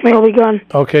Yoely Kar.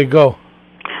 Okay, go.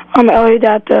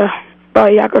 Eliadata,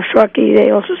 Yaakov Shweki, they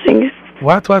also sing it.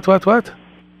 What? Eliadata.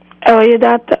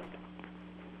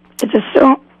 It's a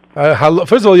song.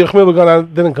 First of all, Yochmil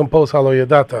Begun didn't compose Halo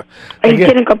Yadata. He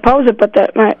didn't compose it, but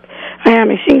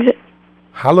Miami sings it.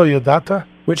 Halo Yadata?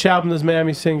 Which album does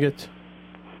Miami sing it?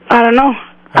 I don't know.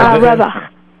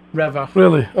 Reva.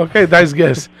 Really? Okay, nice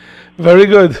guess. Very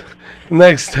good.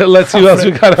 Next, let's see who else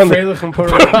we got on the...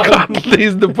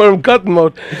 He's the perm cutting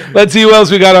mode. Let's see who else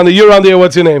we got on the... You're on the air.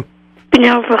 What's your name?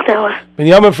 Benjamin Fruchthandler.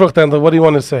 Benjamin Fruchthandler. What do you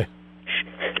want to say?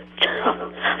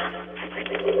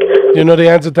 Do you know the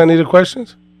answer to any of the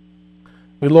questions?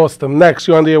 We lost them. Next,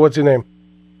 you're on the air. What's your name?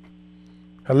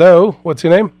 Hello? What's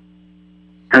your name?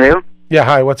 Hello? Yeah,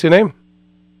 hi. What's your name?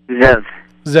 Zev.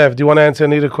 Zev, do you want to answer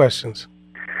any of the questions?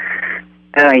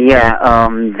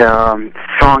 The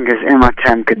song is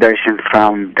Imatem Kedoshim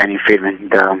from Benny Friedman,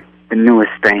 the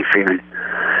newest Benny Friedman.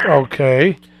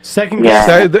 Okay. Second guess.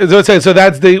 So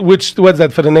that's the, what's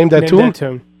that for the Name That Tune?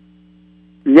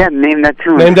 Yeah, Name That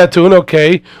Tune. Name That Tune,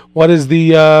 okay. What is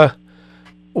the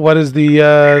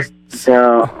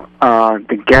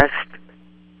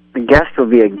guest will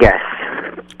be a guest.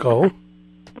 Go.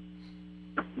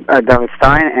 David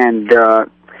Stein, and the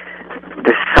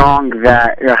song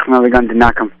that Yochmil Begun did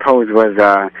not compose was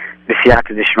the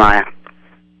Siyata Dishmaya.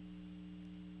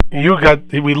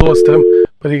 We lost him,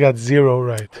 but he got 0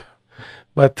 right.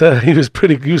 But he was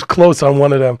close on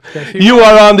one of them. Yes, you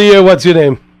are on the air. What's your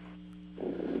name?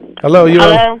 Hello.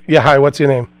 Hello. Yeah, hi. What's your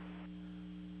name?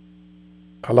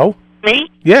 Hello. Me?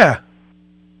 Yeah.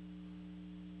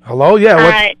 Hello. Yeah.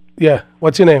 Hi. Yeah.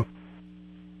 What's your name?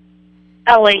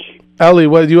 Ellie. Ellie,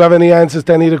 do you have any answers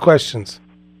to any of the questions?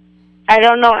 I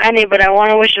don't know any, but I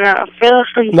want to wish him a Philip.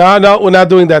 No, we're not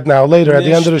doing that now. Later, at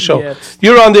the end of the show.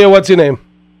 You're on there. What's your name?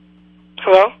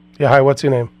 Hello? Yeah, hi. What's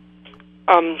your name?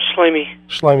 Shlomi.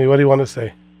 Shlomi, what do you want to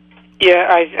say? Yeah,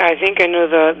 I think I know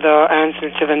the answer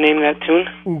to the Name That Tune.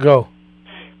 Go.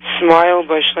 Smile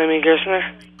by Shlomi Gersner.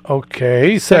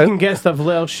 Okay. Second guest of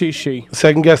Leil Shishi.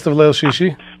 Second guest of Leil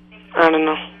Shishi? I don't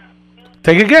know.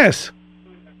 Take a guess.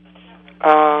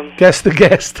 Guess the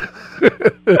guest.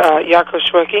 Yaakov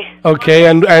Shweki. Okay,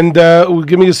 and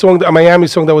give me a Miami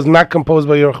song that was not composed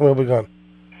by Yochmil Begun.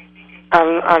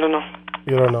 I don't know.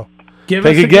 You don't know. Take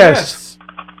a guess.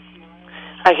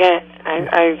 I can't.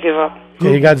 I give up.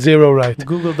 Okay, you got 0 right.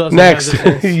 Google doesn't. Next,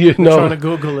 you know. Trying to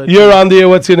Google it. You're on the air.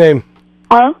 What's your name?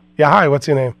 Hello? Yeah, hi. What's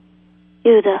your name?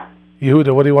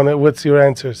 Yehuda. What do you want? What's your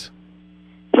answers?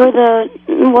 For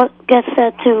what gets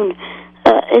that tune?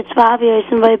 It's Bobby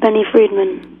Oysen by Benny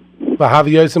Friedman.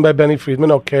 Bahavi Yosim by Benny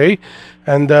Friedman. Okay.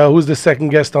 And who's the second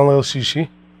guest on Leil Shishi?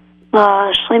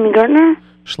 Shlomi Gertner.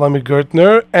 Shlomi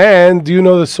Gertner. And do you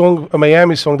know the song, a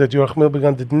Miami song that Yerachmiel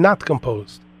Begun did not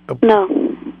compose? No.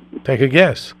 Take a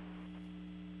guess.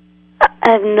 I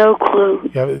have no clue.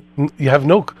 You have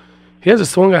no... He has a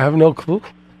song, I have no clue?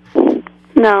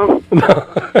 No.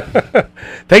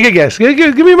 Take a guess.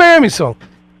 Give me a Miami song.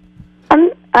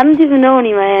 I don't even know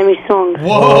any Miami songs.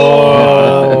 Whoa.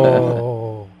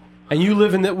 And you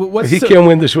live in the... What He can't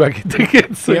win the Shweki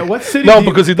tickets. Yeah, what city No,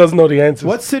 because he doesn't know the answers.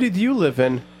 What city do you live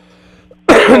in?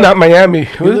 Not Miami.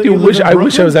 You live in I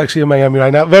wish I was actually in Miami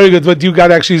right now. Very good, but you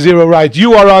got actually 0 right.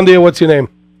 You are on there. What's your name?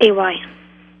 AY.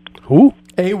 Who?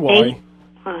 AY.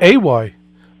 AY.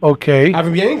 Okay.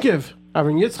 Avram Yankiv.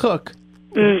 Avram Yitzchak.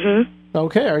 Mm-hmm.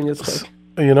 Okay, Aaron Yitzchak.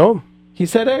 You know? He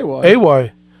said AY.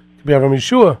 AY. Could be Avram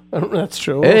Yeshua. That's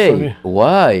true. Hey,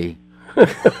 why?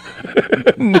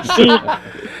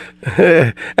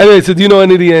 Anyway, so do you know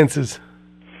any of the answers?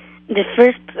 The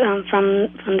first from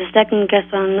the second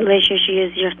guest on Leil Shishi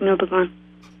is Yerachmiel Begun.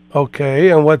 Okay,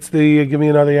 and what's the... give me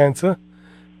another answer.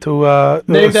 To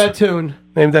Name that tune.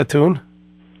 Name that tune.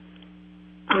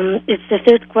 It's the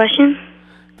third question.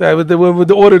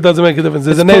 The order doesn't make a difference.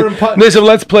 There's a name. Listen,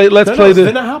 let's play the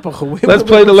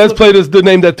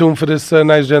name that tune for this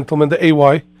nice gentleman, the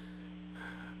AY.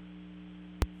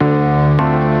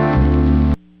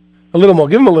 A little more.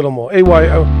 Give him a little more.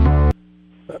 AY.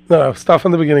 No, start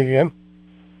from the beginning again.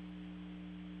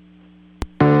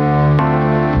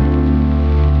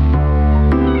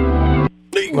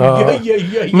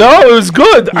 No, it was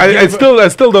good. I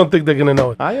still don't think they're gonna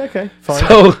know it. Okay, fine.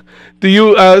 So do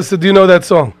you know that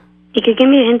song? You could give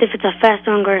me a hint if it's a fast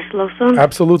song or a slow song.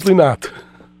 Absolutely not.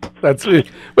 That's it.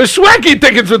 But Shweki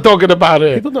tickets we're talking about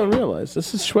it. People don't realize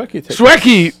this is Shweki tickets.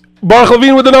 Shweki, Baruch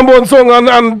Levine with the #1 song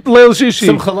on Leil Shishi.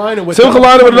 Simcha Leiner with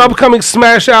an upcoming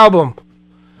smash album.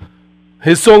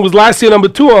 His song was last year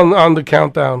 #2 on the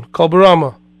countdown. Kol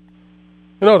Barama.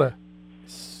 You know that.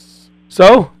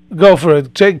 So go for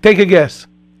it. Take a guess.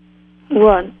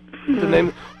 What? The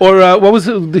name, or what was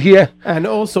it here? And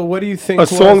also, what do you think? A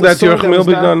song that Yerachmiel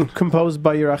Begun composed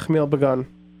by Yerachmiel Begun.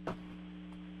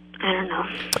 I don't know.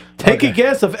 Take a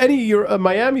guess of any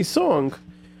Miami song.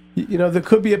 You know, there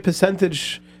could be a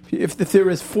percentage. If there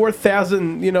is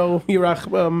 4,000,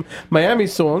 Miami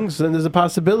songs, then there's a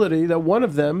possibility that one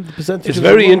of them, the percentage. It's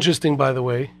very interesting, by the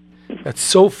way, that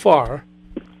so far.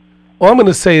 All I'm going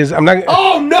to say is I'm not.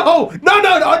 Oh no!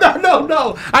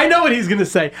 No! I know what he's going to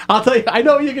say. I'll tell you. I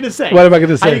know what you're going to say. What am I going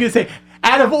to say? You're going to say,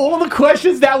 out of all the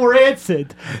questions that were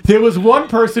answered, there was one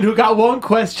person who got one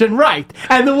question right,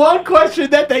 and the one question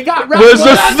that they got right was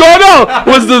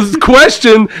the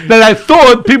question that I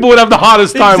thought people would have the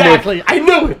hardest time with. Exactly. I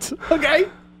knew it. Okay.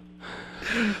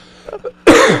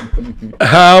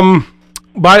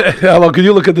 Hello. Could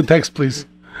you look at the text, please?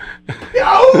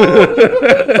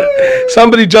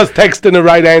 Somebody just texted the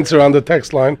right answer on the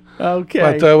text line.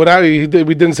 Okay. But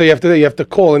we didn't say you have to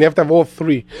call, and you have to have all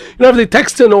three. You know, if they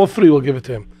text in all three, we'll give it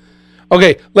to him.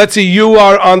 Okay, let's see. You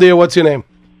are on there. What's your name?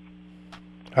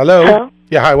 Hello? Hello?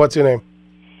 Yeah, hi. What's your name?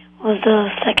 Was the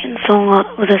second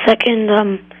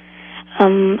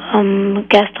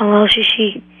guest on Leil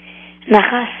Shishi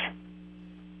Nachas?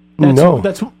 No.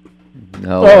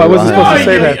 No. I wasn't supposed to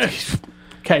say that.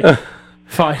 Okay.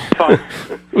 Fine.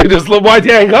 Why'd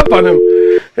you hang up on him?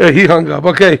 He hung up.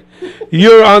 Okay.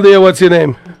 You're on there. What's your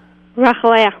name?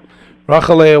 Rachalea.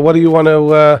 Rachalea, what do you want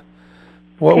to...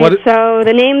 So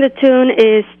the name of the tune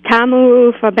is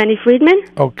Tamu for Benny Friedman.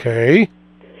 Okay.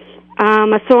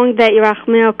 A song that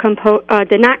Yerachmiel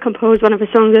did not compose. One of his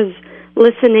songs is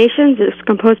Listen Nations. It's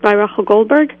composed by Rachel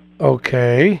Goldberg.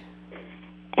 Okay.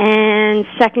 And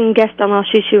second guest on Leil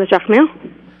Shishi was Yerachmiel.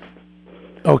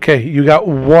 Okay, you got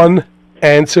one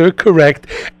answer correct,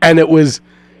 and it was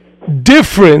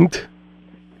different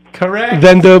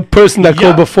than the person that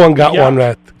called before and got one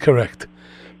right. Correct.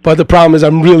 But the problem is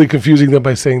I'm really confusing them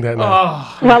by saying that now.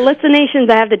 Well, Listen Nations,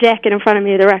 I have the jacket in front of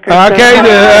me, the record. Okay,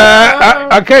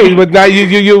 okay, but now you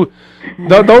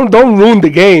don't ruin the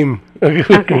game.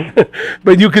 Okay.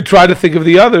 But you could try to think of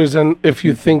the others, and if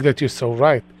you think that you're so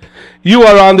right. You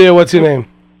are on there. What's your name?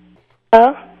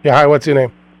 Hello? Yeah, hi, what's your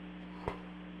name?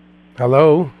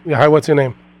 Hello? Yeah, hi, what's your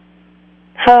name?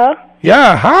 Hello?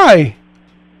 Yeah, hi.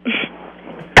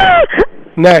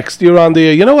 Next, you're on the...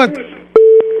 You know what?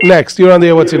 Next, you're on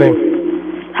the... What's your name?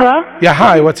 Hello? Yeah,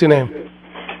 hi, what's your name?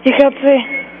 Yisrael Tzvi.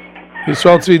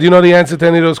 Yisrael Tzvi, do you know the answer to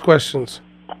any of those questions?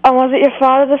 Was it your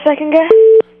father, the second guest?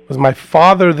 Was my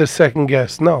father the second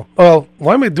guest? No. Well,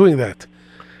 why am I doing that?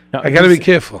 No, I got to be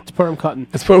careful. It's Purim cotton.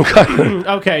 It's Purim cotton.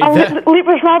 Okay.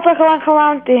 Lipa Schmalza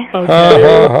Kalankalanti.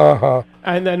 Okay.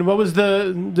 And then what was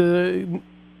the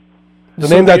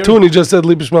name that tune? He just said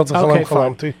Lipa Schmalza Okay,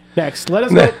 Kalam fine. Next, let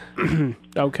us go.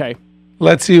 Okay.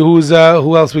 Let's see who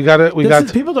else we got.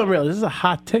 People don't realize this is a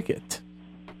hot ticket.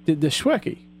 The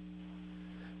Shweki.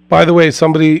 By the way,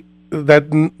 somebody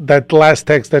that last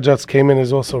text that just came in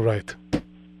is also right.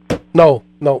 No,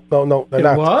 they're not.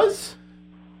 It was?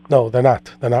 No, they're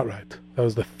not. They're not right. That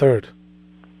was the third.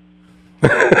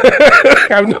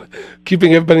 I'm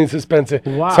keeping everybody in suspense here.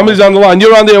 Wow. Somebody's on the line.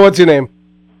 You're on there. What's your name?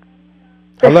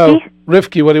 Hello,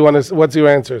 Rifki. What do you want to? What's your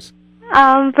answers?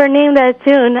 For name that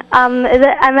tune, is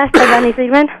it I Messed by Benny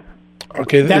Friedman?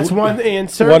 Okay, that's one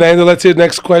answer. One answer. Let's see the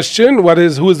next question.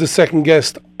 Who is the second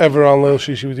guest ever on Leil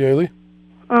Shishi with Yoely?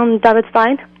 David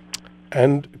Stein.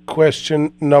 And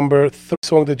question number 3,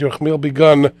 song that Yochmiel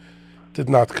Begun did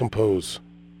not compose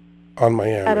on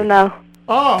Miami. I don't know.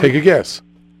 Oh. Take a guess.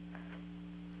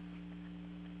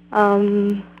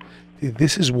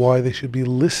 This is why they should be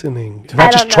listening,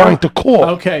 not just trying to call.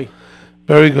 Okay.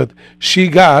 Very good. She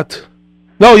got...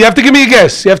 No, you have to give me a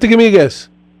guess.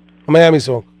 A Miami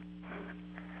song.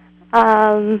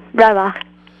 Revach.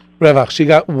 She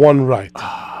got one right.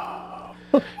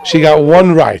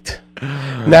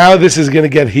 Now this is going to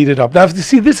get heated up. Now,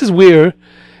 see, this is where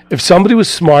if somebody was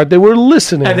smart, they were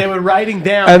listening. And they were writing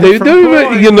down. And they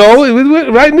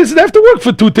writing this. They have to work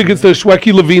for 2 tickets to the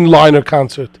Shweki Levine Liner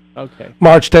concert. Okay.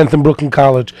 March 10th in Brooklyn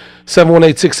College.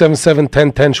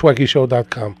 718-677-1010,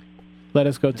 ShwekiShow.com. Let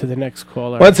us go to the next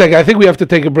caller. 1 second. I think we have to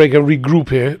take a break and regroup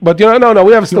here. But no,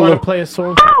 we have still... You want to play a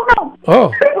song?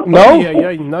 Oh, no?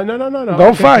 Yeah. No.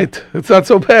 Don't fight. It's not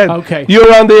so bad. Okay.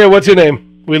 You're on the air. What's your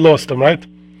name? We lost them, right?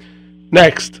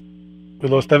 Next. We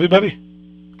lost everybody?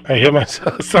 I hear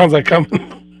myself. Sounds like I'm...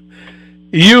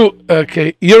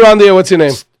 Okay. You're on the air. What's your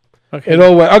name? Okay. It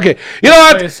all went... Okay. You know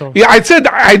what? Yeah, I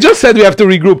just said we have to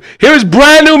regroup. Here's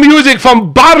brand new music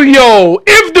from Barrio.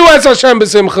 If du es Hashem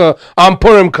b'simcha on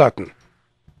Purim Cotton.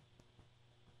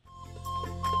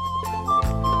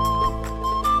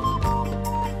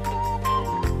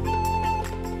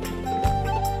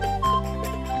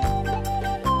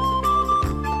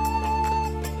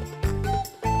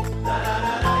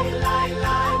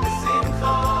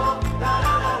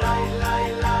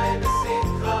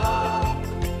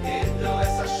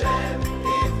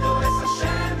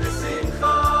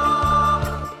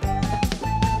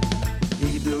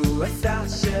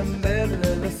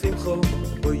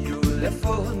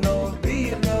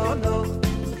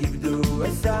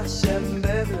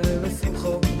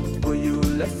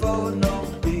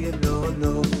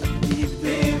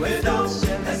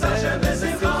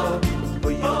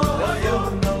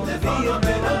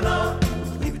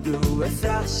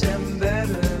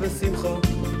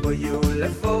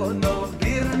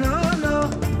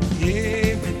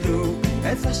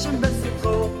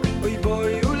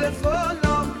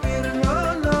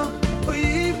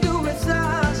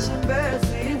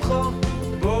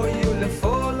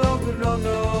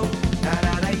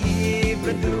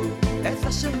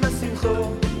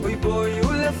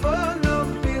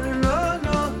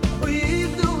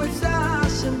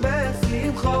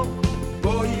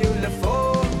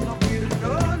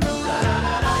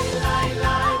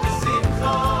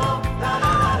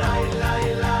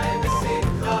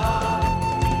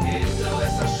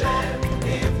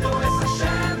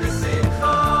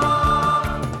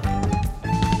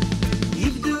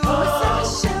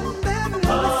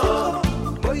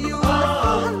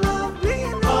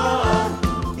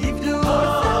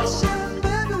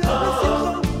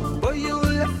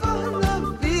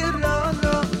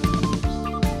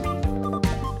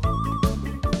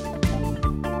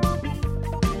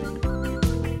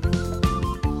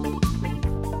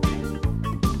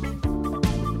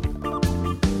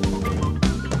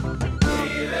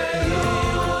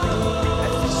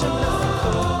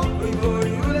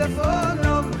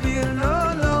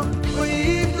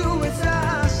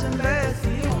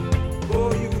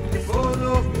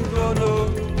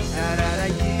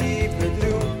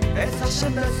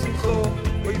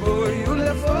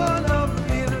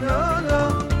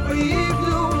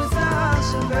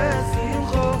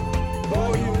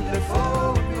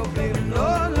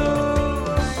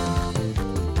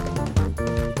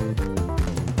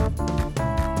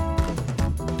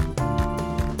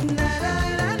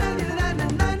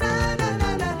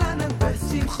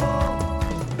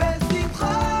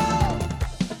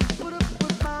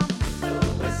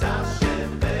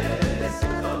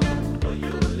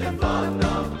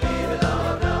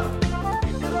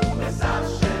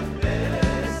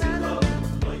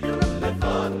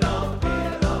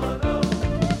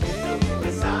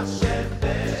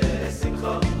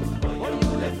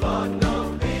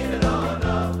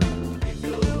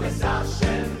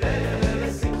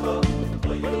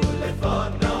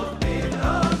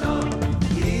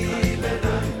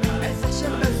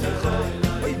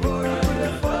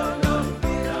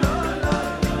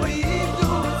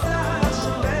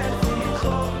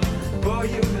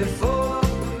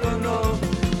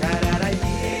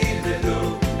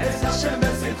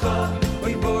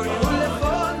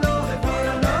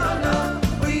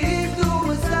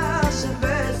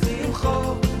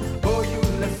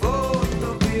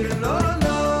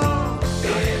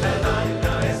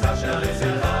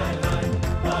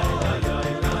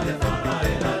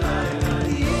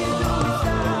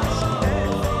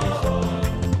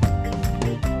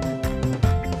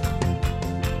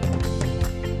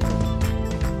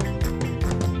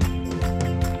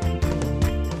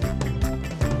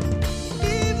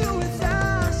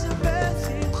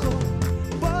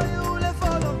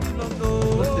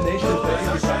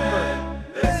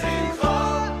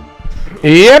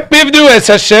 Yep, Ivdu es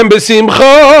Hashem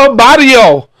b'simcha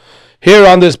barrio. Here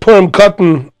on this Purim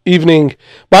Cotton evening.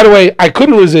 By the way, I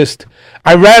couldn't resist.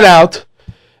 I ran out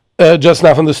just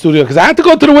now from the studio because I had to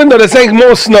go to the window. They're saying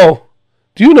more snow.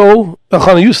 Do you know,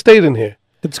 Elchana, you stayed in here.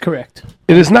 It's correct.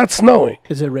 It is not snowing.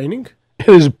 Is it raining? It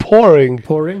is pouring.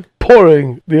 Pouring?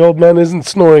 Pouring. The old man isn't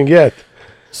snoring yet.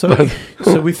 So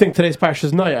we think today's Parsha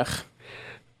is Noach.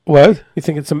 What? You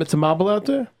think it's a marble out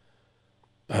there?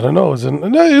 I don't know.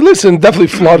 No, listen, definitely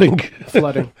flooding.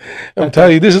 Flooding. I'm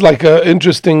telling you, this is like an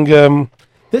interesting...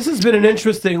 this has been an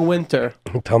interesting winter.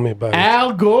 Tell me about it.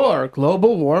 Al Gore,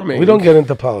 global warming. We don't get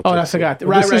into politics. Oh, I forgot.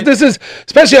 This is,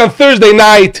 especially on Thursday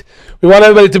night, we want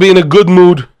everybody to be in a good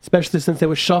mood. Especially since they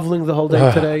were shoveling the whole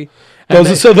day today.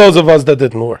 Those of us that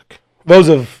didn't work. Those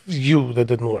of you that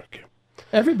didn't work.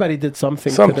 Everybody did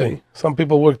something today. Some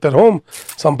people worked at home.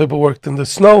 Some people worked in the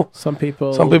snow. Some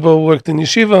people worked in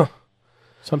yeshiva.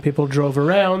 Some people drove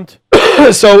around.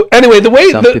 So anyway,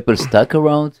 some people stuck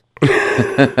around.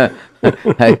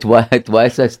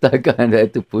 Twice I stuck and I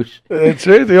had to push. That's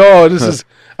right. Oh, this is.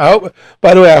 I hope.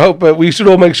 By the way, I hope we should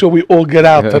all make sure we all get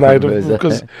out tonight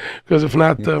because if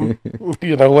not,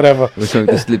 whatever. We're going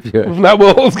to sleep here. If not,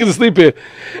 we're all going to sleep here.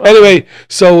 Anyway,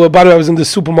 so by the way, I was in the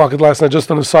supermarket last night,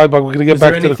 just on the sidebar. We're going to get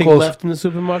back to the calls. Is there anything left in the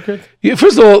supermarket? Yeah.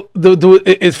 First of all,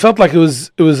 it felt like it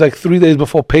was like 3 days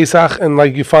before Pesach, and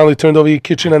like you finally turned over your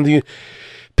kitchen, and the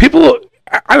people.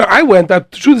 I went. The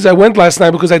truth is, I went last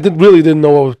night because I really didn't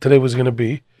know what today was going to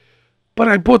be. But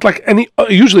I bought like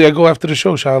usually I go after the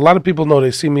show. A lot of people know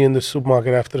they see me in the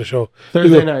supermarket after the show.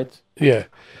 Thursday night. Yeah,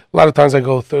 a lot of times I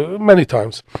go many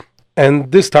times,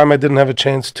 and this time I didn't have a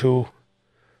chance to.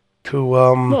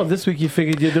 No, this week you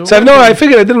figured you'd do. So I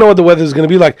figured I didn't know what the weather is going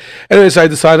to be like. Anyway, so I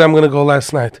decided I'm going to go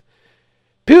last night.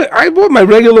 I bought my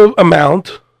regular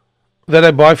amount that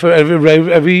I buy for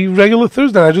every regular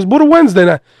Thursday night. I just bought a Wednesday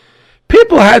night.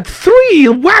 People had 3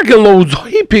 wagon loads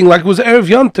heaping like it was Erev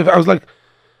Yontif. I was like,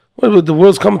 well, the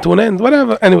world's coming to an end,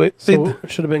 whatever. Anyway. So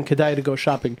it should have been Kedai to go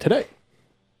shopping today.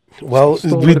 Well,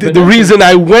 the reason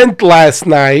I went last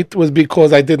night was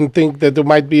because I didn't think that there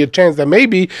might be a chance that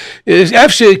maybe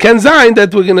Efshe can sign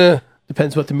that we're going to...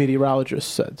 Depends what the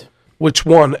meteorologist said. Which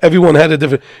one? Everyone had a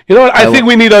different... You know what? I think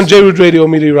we need on J-Root Radio a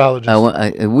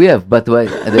meteorologist. We have, but why?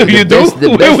 You do?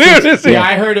 Where is he? Yeah,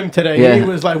 I heard him today. Yeah. He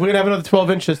was like, we're going to have another 12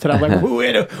 inches today. I'm like,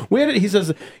 where did he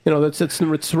says,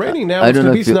 it's raining now. It's going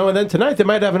to be snow. And then tonight they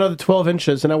might have another 12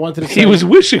 inches. And I wanted to say... He was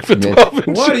wishing for 12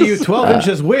 inches. What are you, 12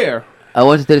 inches where? I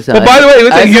want to tell you something. Well, by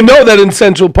the way, you know that in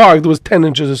Central Park there was 10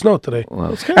 inches of snow today.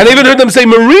 Wow. And I even heard them say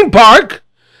Marine Park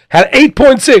had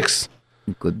 8.6.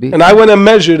 Could be. And I went and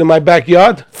measured in my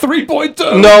backyard.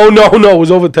 3.2. No, it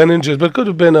was over 10 inches, but it could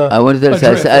have been I want to tell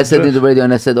you, I said in the radio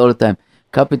and I said all the time,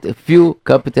 few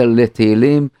capital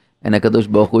Tehillim and HaKadosh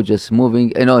Baruch Hu just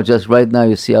moving. Just right now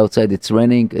you see outside it's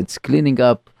raining, it's cleaning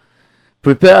up.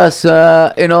 Prepare us,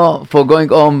 for going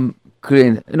home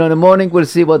clean. In the morning we'll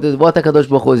see what HaKadosh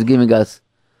Baruch Hu is giving us.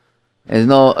 There's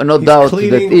no doubt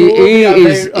that he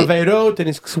is Averot and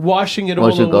he's washing it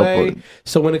all away.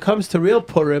 So when it comes to real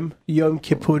Purim, Yom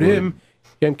Kippurim,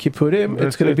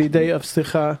 it's going to be day of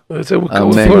Slicha.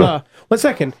 1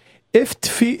 second. If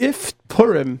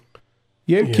Purim,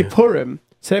 Yom Kippurim,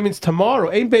 so that means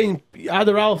tomorrow, ain't being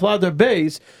Adar Aleph Adar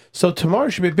Beis, so tomorrow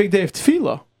should be a big day of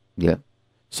Tefillah. Yeah.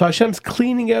 So Hashem's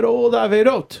cleaning out all the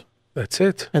Averot. That's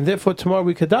it. And therefore tomorrow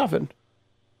we could daven.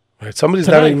 Right, somebody's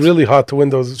having really hard to win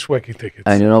those Shweki tickets.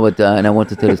 And and I want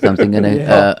to tell you something. And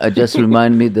I just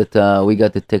remind me that we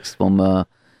got a text from,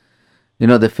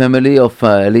 the family of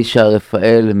Elisha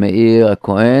Rafael Meir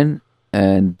Cohen,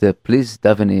 and please,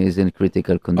 Daphne is in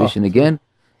critical condition again.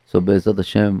 So Be'ezrat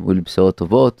Hashem will בשורות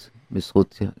טובות,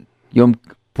 בזכות יום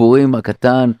פורים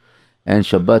הקטן, and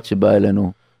Shabbat שבא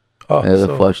אלינו,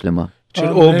 רפואה שלמה. It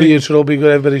should all be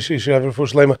good. Everybody should have a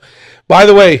first lema. By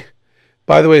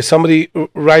the way, somebody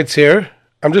writes here.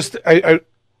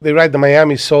 They write the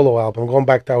Miami solo album. Going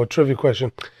back to our trivia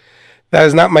question, that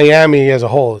is not Miami as a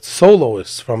whole. It's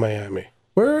soloists from Miami.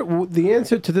 The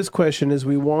answer to this question is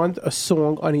we want a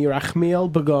song on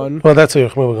Yerachmiel Begun. Well, that's a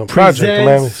Yerachmiel Begun project. The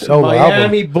Miami solo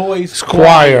Miami album. Boys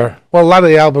Choir. Well, a lot of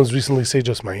the albums recently say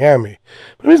just Miami,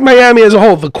 but it means Miami as a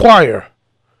whole. The choir,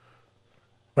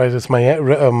 right? It's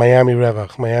Miami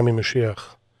Revach, Miami Mashiach,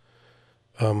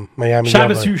 Miami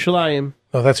Shabbos Yerushalayim.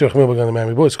 No, that's Yerachmiel Begun, the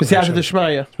Miami Boys Choir. It's after the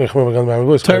Shmaya. Yerachmiel Begun, the Miami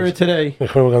Boys Choir. Torah today.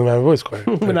 Yerachmiel Begun, the Miami Boys Choir.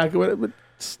 We're not going to...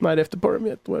 It's not after Purim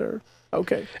yet. Whatever.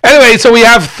 Okay. Anyway, so we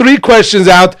have 3 questions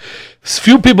out.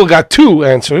 Few people got 2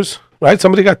 answers, right?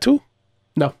 Somebody got 2?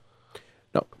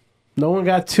 No one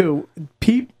got 2.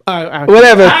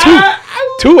 Whatever.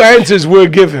 2 answers were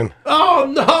given. Oh,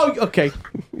 no. Okay.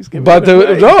 But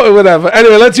no, whatever.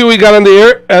 Anyway, let's see what we got on the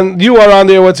air. And you are on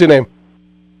the air. What's your name?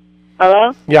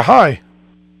 Hello? Yeah, hi.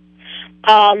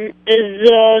 Is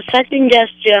the second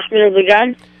guest Yachmil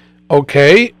Began?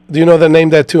 Okay. Do you know the name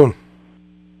that tune?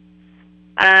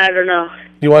 I don't know.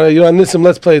 You want Nissim?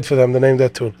 Let's play it for them. The name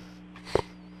that tune.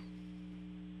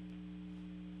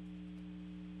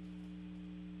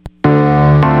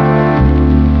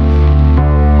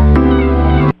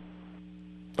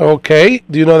 Okay.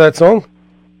 Do you know that song?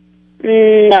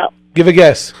 No. Give a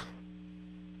guess.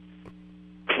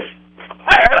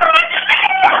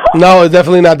 No, it's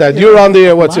definitely not that. You're on the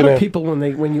air. What's your name? People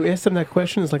when you ask them that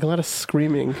question, it's like a lot of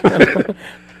screaming.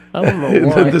 I don't know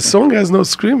why. The song has no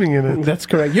screaming in it. That's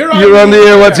correct. You're on the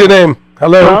air. What's your name?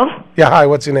 Hello? Yeah, hi.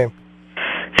 What's your name?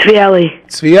 Zvieli.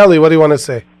 Zvieli, what do you want to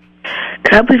say?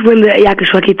 Can I please win the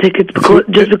Yakashwaki tickets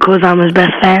just because I'm his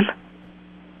best fan?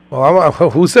 Well,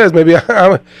 who says? Maybe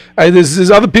there's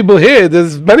other people here.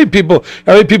 There's many people.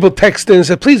 Many people text in and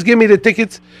said, please give me the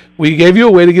tickets. We gave you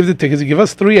a way to give the tickets. You give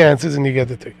us 3 answers and you get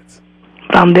the tickets.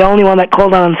 I'm the only one that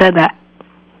called on and said that.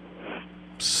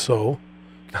 So,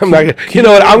 I'm not gonna, you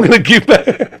know what? I'm going to keep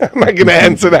that. I'm not going to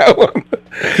answer that one.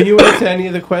 Can you answer any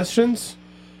of the questions?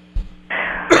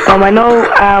 I know,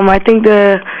 I think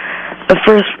the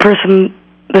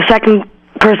second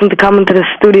person to come into the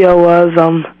studio was,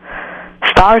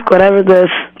 Stark, whatever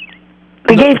this.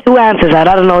 They gave 2 answers out.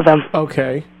 I don't know them.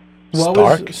 Okay. What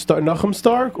Stark? was Nachum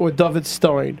Stark or David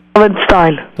Stein? David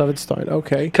Stein. David Stein,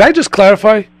 okay. Can I just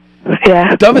clarify?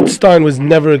 Yeah. David Stein was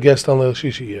never a guest on Leil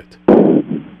Shishi yet.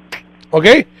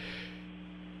 Okay?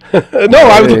 I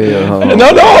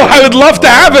would love to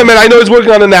have him, and I know he's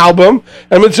working on an album.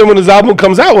 And when his album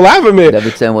comes out, we'll have him here.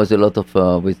 David Stein was a lot of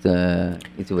with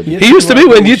Yitzi. He used to be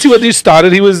when Yitzi Wadi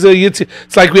started. He was Yitzi.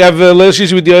 It's like we have Leil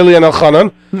Shishi with Yoely and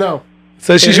Elchanan. No.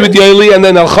 So Shishi with Yoely, and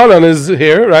then Elchanan is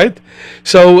here, right?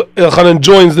 So Elchanan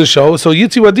joins the show. So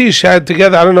Yitzi Wadish had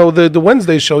together. I don't know, the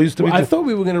Wednesday show used to be. I thought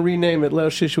we were going to rename it Leil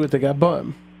Shishi with the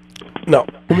Gabon. No,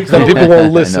 some people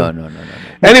won't listen. No.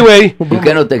 Anyway, you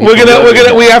cannot take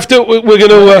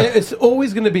It's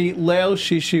always gonna be Leil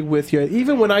Shishi with you.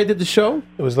 Even when I did the show,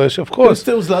 it was Leil Shishi, of course. It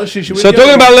still was Leil Shishi with you. So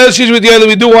talking about Leil Shishi with Yoely,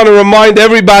 we do want to remind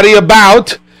everybody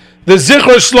about the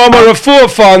Zichron Shlomo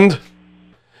Refuah Fund.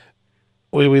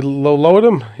 We lowered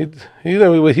him.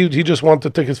 He just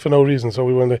wanted tickets for no reason, so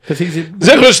we went there.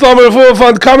 Zichron Shlomo Refuah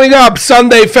Fund coming up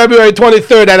Sunday, February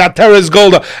 23rd at Ateres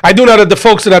Golda. I do know that the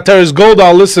folks at Ateres Golda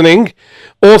are listening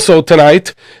also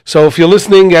tonight. So if you're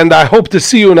listening, and I hope to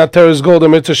see you in Ateres Golda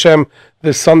Mitzvah Shem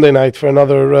this Sunday night for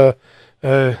another,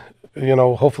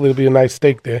 hopefully it'll be a nice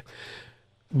steak there.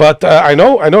 But I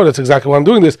know that's exactly why I'm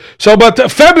doing this. So, but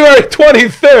February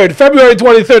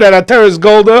 23rd at Ateres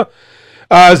Golda,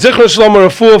 Zichron Shlomo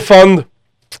Refuah Fund,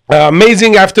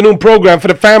 amazing afternoon program for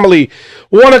the family.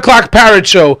 1 o'clock Parrot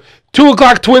Show, 2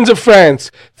 o'clock Twins of France,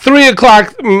 3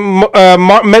 o'clock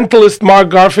Mentalist Mark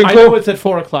Garfinkel. I know it's at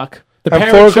 4 o'clock. The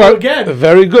Parrot Show again.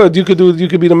 Very good. You could be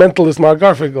the Mentalist Mark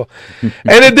Garfinkel.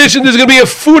 In addition, there's going to be a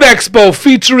food expo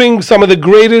featuring some of the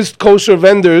greatest kosher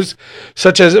vendors,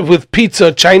 such as with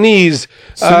pizza, Chinese,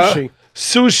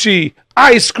 sushi,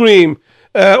 ice cream.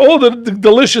 All the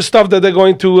delicious stuff that they're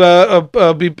going to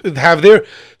have there.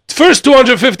 First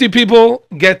 250 people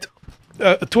get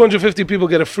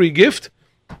a free gift.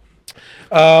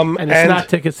 And it's not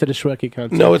tickets to the Shweki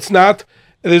concert. No, it's not.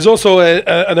 There's also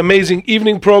an amazing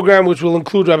evening program which will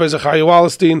include Rabbi Zachariah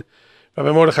Wallerstein,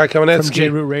 Rabbi Mordechai Kamenetsky. From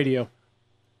J-Root Radio.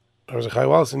 Rabbi Zachariah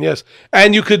Wallerstein, yes.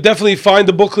 And you could definitely find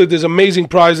the booklet. There's amazing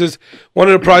prizes. One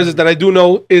of the prizes that I do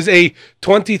know is a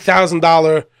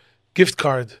 $20,000 gift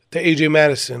card to AJ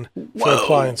Madison for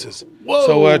appliances. Whoa.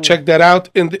 So check that out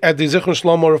at the Zichron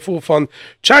Shlomo Refuah Fund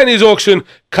Chinese auction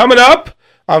coming up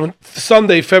on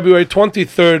Sunday, February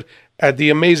 23rd at the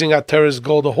amazing Ateres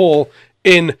Golda Hall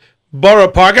in Borough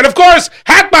Park. And of course,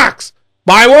 Hatbox!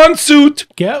 Buy one suit.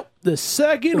 Get the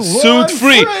second suit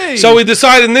free. So we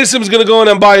decided Nissim's going to go in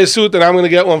and buy a suit and I'm going to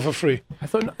get one for free. I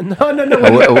thought, no.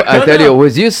 I tell you,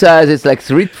 with your size, it's like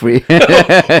street free.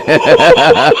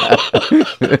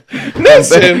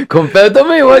 Nissim! Compared to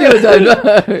me, what do you say?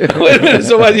 Wait a minute,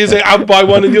 so what do you say? I'll buy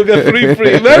one and you'll get 3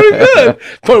 free. Very good.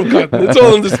 It's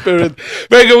all in the spirit.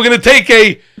 Very good. We're going to take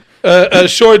a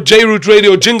short J-Root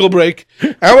Radio jingle break,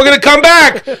 and we're going to come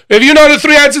back. If you know the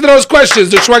 3 answers to those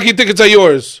questions, the Shweki tickets are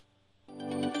yours.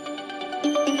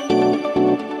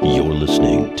 You're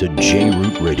listening to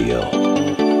J-Root Radio.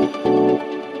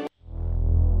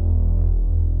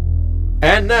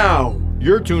 And now,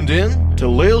 you're tuned in to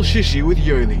Leil Shishi with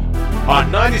Yoely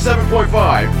on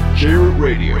 97.5 J-Root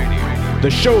Radio. the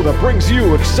show that brings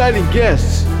you exciting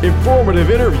guests,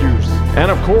 informative interviews, and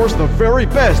of course the very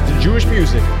best in Jewish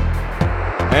music.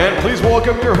 And please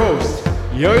welcome your host,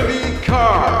 Yoely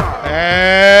Kar.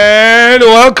 And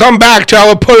welcome back to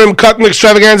our Purim Cotton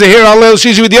Extravaganza here on Leil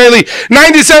Shishi with Yoely,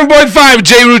 97.5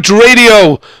 J-Root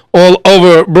Radio, all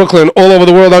over Brooklyn, all over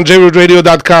the world on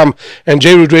jrootradio.com and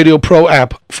J-Root Radio Pro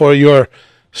app for your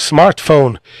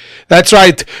smartphone. That's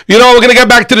right. You know, we're going to get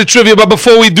back to the trivia, but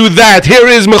before we do that, here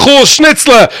is Michal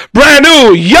Schnitzler, brand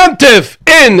new Yontif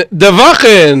in the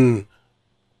Wachen.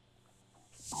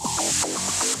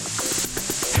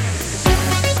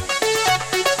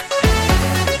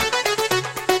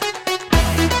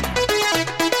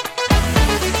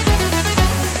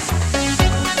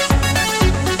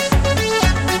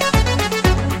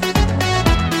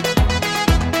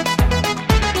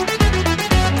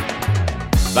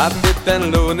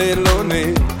 Vatiten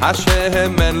luni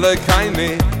Hashem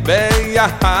Elokeini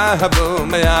Beyahavu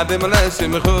meyadim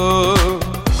lesimchu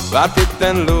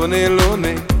Vatiten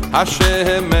luni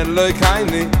Hashem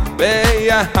Elokeini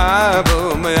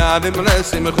Beyahavu meyadim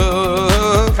lesimchu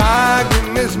Chagim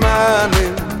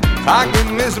mizmanim Chagim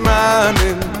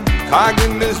mizmanim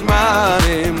Chagim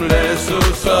mizmanim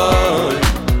lesusoy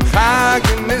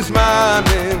Chagim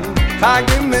mizmanim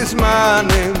Chagim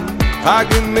mizmanim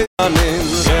Hagin mit anem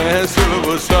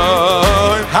Jesus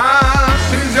soll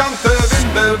Happy Yontif in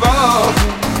der Woche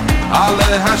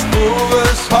Alle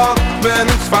Haschbuves hat mir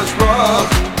nichts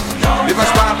versprochen Die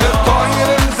versprache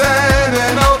teuren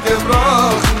Sehnen auch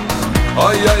gebrochen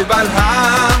Oi, oi, weil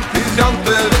Happy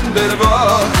Yontif in der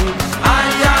Woche Ai,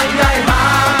 ai, ai,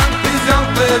 Happy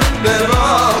Yontif in der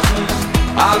Woche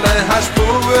Alle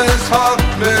Haschbuves hat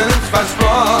mir nichts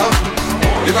versprochen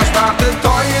Die versprache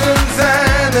teuren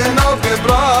Sehnen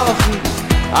aufgebrochen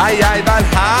Ai, ai, weil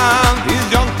Ham ist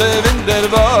Yontif in der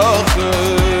Woche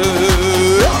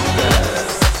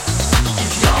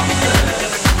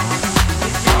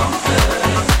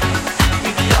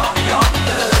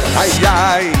Ai,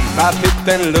 ai,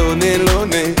 vatiten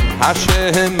luni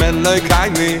Hashem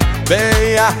Elokeini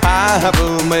Beyahavu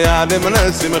meyadim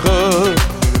lesimchu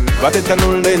Vatiten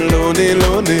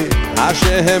luni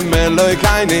Hashem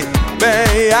Elokeini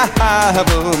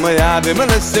Beyahavu meyadim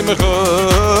lesimchu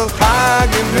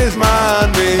Chagim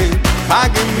mizmanim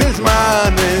Chagim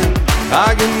mizmanim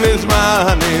Chagim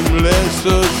mizmanim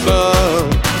lesuso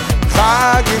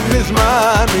Chagim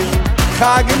mizmanim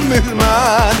Chagim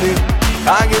mizmanim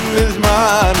Chagim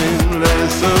mizmanim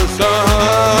lesuso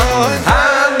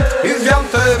Han is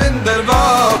Yontif in der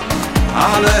Woche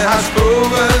Alle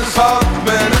Haschbuves hat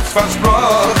mir nichts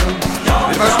versprochen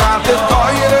Die versprache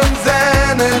teuren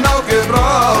Sehnen auch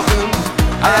gebrochen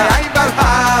Ai, weil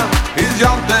Ham ist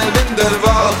Yontif in der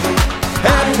Woche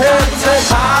Herzlich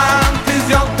Ham ist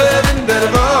Yontif in der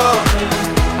Woche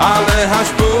Alle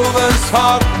Haschbuves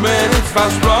hat mir nichts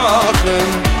versprochen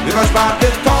Die versprache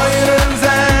teuren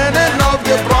Sehnen auch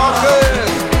gebrochen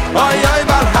Ai,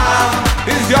 weil Ham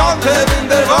ist Yontif in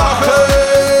der Woche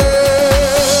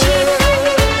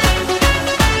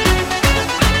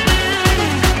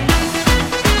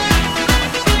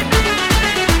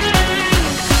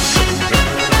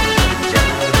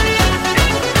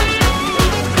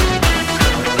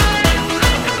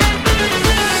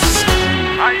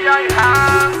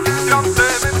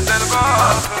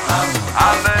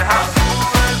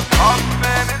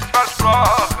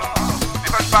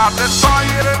Das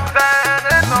Feuer im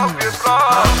Zähnen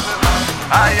aufgebrochen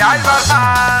Ai, ai, was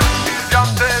an ist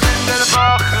Yontif in der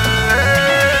Woche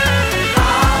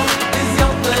Ist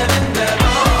Yontif in der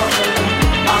Woche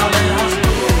Alle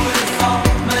Haschbuves hat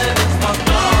mir nichts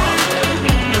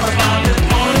versprochen Das Feuer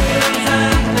im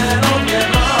Zähnen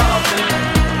aufgebrochen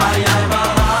Ai, ai,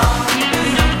 was an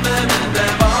ist Yontif in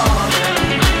der Woche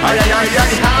Ai, ai,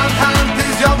 ai, ai, Hand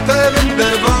ist Yontif in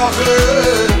der Woche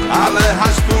Alle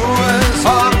Haschbuves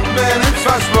hat mir nichts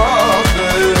versprochen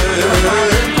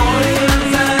Teuren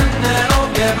Sehnen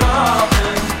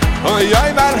aufgebrochen Oi,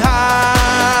 oi, weil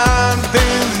Hand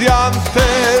ist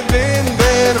Yontif in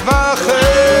der Woche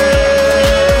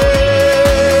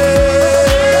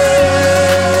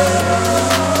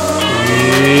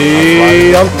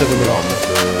Yontif in der Woche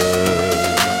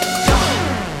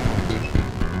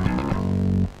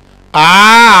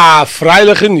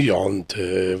freilich in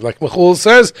Yontif. Like Michal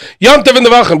says, Yontif in the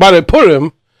Wachen. By the way,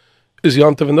 Purim is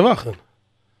Yontif in the Wachen.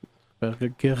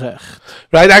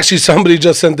 Right, actually somebody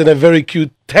just sent in a very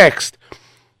cute text.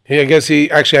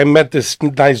 I met this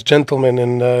nice gentleman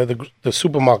in the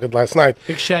supermarket last night.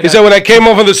 He said, when I came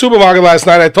home from the supermarket last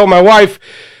night, I told my wife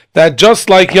that just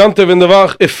like Yontif in the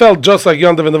Wachen, it felt just like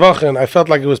Yontif in the Wachen. I felt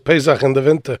like it was Pesach in the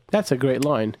winter. That's a great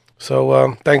line.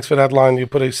 So thanks for that line. You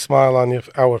put a smile on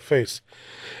our face.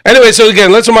 Anyway, so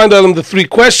again, let's remind them the 3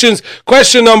 questions.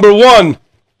 Question number 1,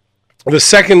 the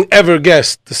second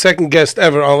guest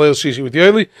ever on Leil Shishi with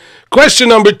Yoely. Question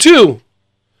number 2,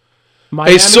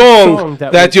 a song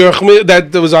that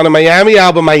was on a Miami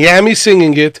album, Miami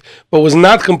singing it, but was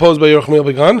not composed by Yerachmiel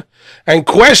Begun. And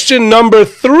question number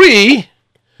 3,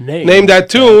 name that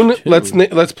tune.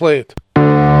 Let's play it.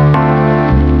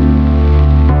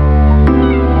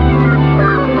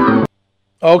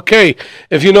 Okay,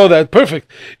 if you know that,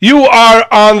 perfect. You are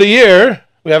on the air.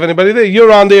 We have anybody there?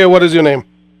 You're on the air. What is your name?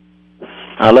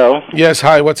 Hello. Yes,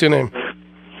 hi. What's your name?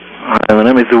 My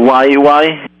name is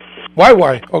YY.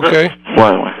 YY, okay.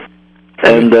 YY.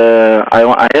 And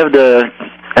I have the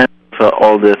answer for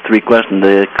all the 3 questions.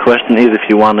 The question is if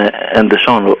you want to end the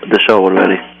show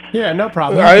already. Yeah, no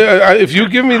problem. If you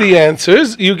give me the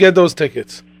answers, you get those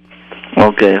tickets.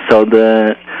 Okay, so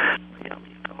the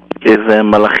is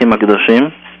Malachim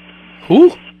HaKadoshim.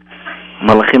 Who?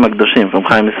 Malachim HaKadoshim from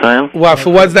Chaim Israel. What's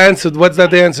the answer? What's that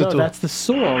the answer to? That's the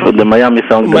song. So the Miami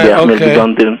song that Yerachmiel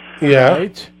Begun did. Yeah.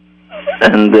 Right.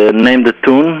 And name the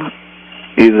tune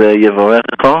is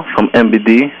Yevorechecho from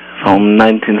MBD from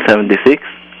 1976.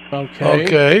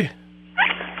 Okay.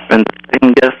 And the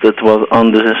second guest that was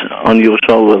on your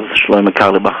show was Yoely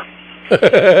Kar Feb.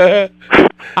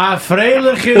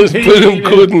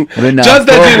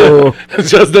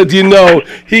 Just that you know,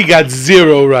 he got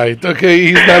 0 right. Okay,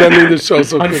 he's not on the show.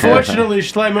 So unfortunately,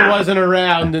 Shlomo wasn't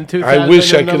around in 2011. I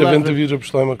wish I could have interviewed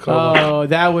Shlomo Kar. Oh,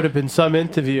 that would have been some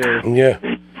interview. Yeah.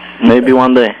 Maybe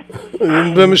one day.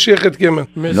 No,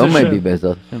 maybe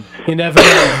Bezat. You never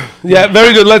know. Yeah,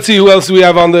 very good. Let's see who else we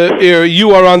have on the air.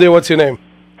 You are on there. What's your name?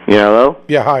 Yeah, hello?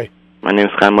 Yeah, hi. My name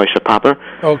is Chaim Moshe Popper.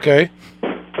 Okay.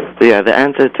 So yeah, the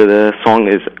answer to the song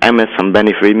is Emes from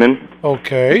Benny Friedman.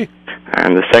 Okay.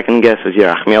 And the second guess is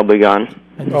Yerachmiel Begun.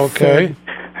 Okay.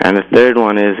 And the third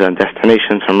one is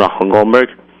Destinations from Rachel Goldberg.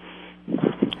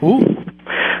 Who?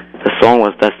 The song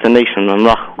was Destination from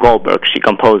Rachel Goldberg. She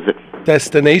composed it.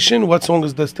 Destination? What song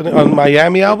is Destination? On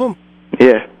Miami album?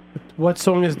 Yeah. What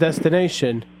song is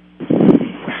Destination?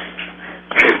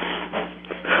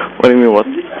 What do you mean, what?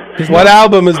 What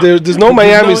album is there? There's no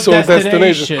Miami song,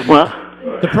 Destination. Well,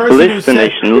 the person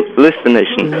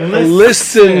Listenation.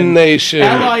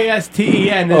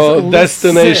 L-I-S-T-E-N. Oh,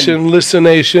 Destination,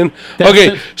 Listenation.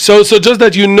 Okay, so just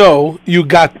that you know, you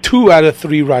got 2 out of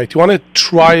 3 right. You want to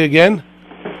try again?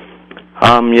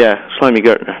 Yeah, Shlomi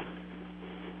Gertner.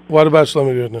 What about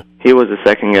Shlomi Gertner? He was the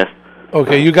second guest.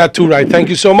 Okay, you got 2 right. Thank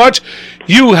you so much.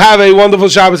 You have a wonderful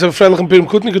Shabbos and Freilich and Pirim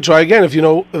Kuten. You could try again if you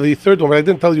know the third one, but I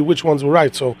didn't tell you which ones were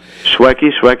right. So Shweki.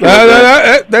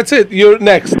 That's it. You're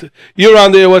next. You're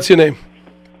on there. What's your name?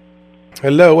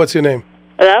 Hello. What's your name?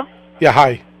 Hello? Yeah.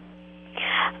 Hi.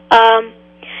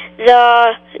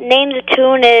 The name of the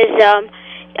tune is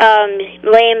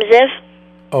Liam Ziv.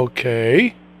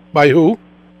 Okay. By who?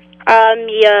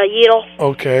 Yidel.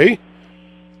 Okay.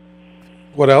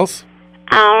 What else?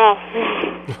 I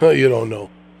don't know. You don't know.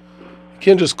 You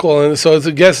can't just call in. So it's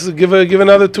a guess. Give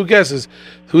another 2 guesses.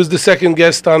 Who's the second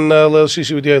guest on Leil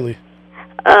Shishi with Yoely?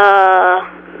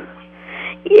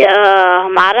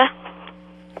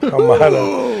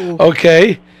 Hamada.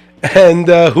 Okay. And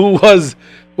who was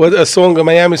a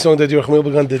Miami song that Yerachmiel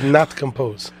Begun did not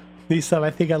compose? Lisa, I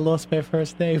think I lost my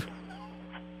first name.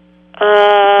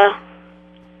 I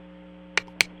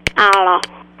don't know.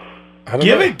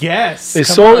 Give a guess. A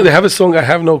song. They have a song. I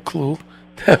have no clue.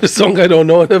 They have a song I don't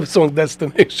know. And they have a song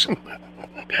Destination.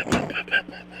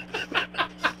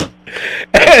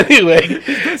 Anyway,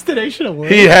 is Destination a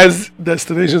word? He has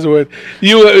Destination's a word.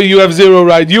 You have 0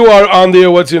 right. You are on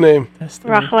there. What's your name?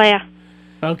 Rachlea.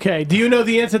 Okay. Do you know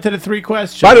the answer to the 3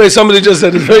 questions? By the way, somebody just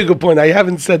said a very good point. I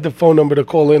haven't said the phone number to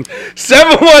call in.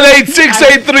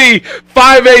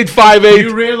 718-683-5858.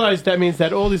 You realize that means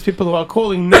that all these people who are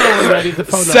calling know already the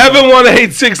phone number.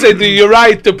 718-683. You're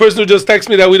right. The person who just texted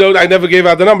me that I never gave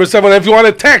out the number. 7. If you want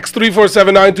to text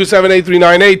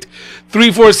 347-927-8398.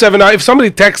 3479. If somebody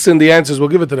texts in the answers, we'll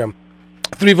give it to them.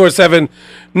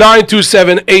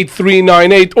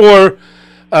 347-927-8398. Or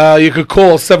you could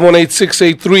call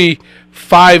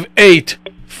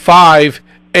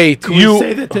 718-683-5858. Can we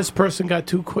say that this person got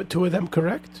two of them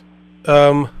correct?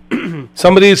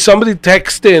 Somebody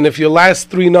text in. If your last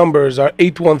 3 numbers are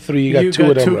 813, you got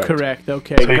 2 of them 2 right. correct.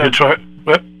 Okay. So you could try.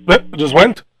 It just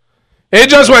went. It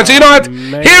just went. So you know what?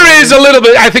 Here is a little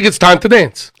bit. I think it's time to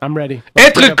dance. I'm ready.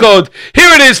 Etre code.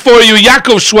 Here it is for you.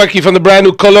 Yaakov Shweki from the brand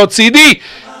new Kolot CD.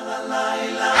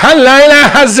 Halayla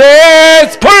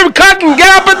Hazet. Purim Cotton.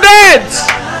 Get up and dance.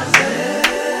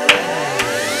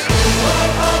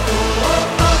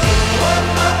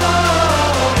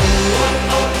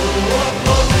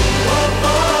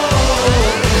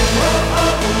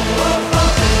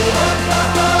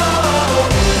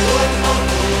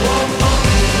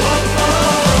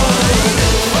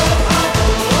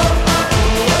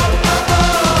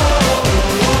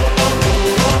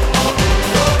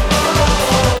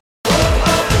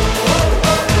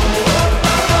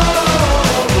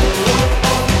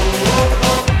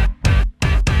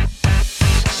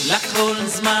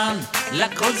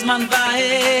 לכל זמן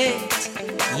ועת,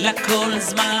 לכל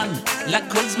זמן,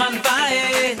 לכל זמן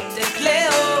ועת, את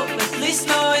לאהוב, את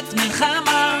לשנוא, את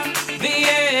מלחמה,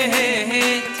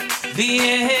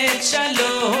 ויית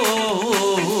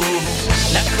שלום.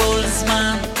 לכל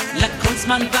זמן, לכל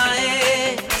זמן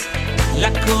ועת,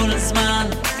 לכל זמן,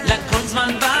 לכל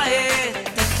זמן ועת,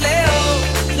 את לאהוב,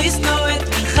 את לשנוא, את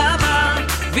מלחמה,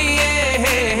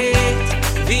 ויית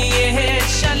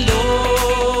שלום.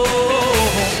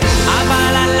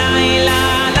 אבל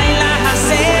הלילה, הלילה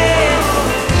הזה,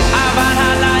 אבל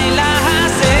הלילה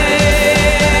הזה,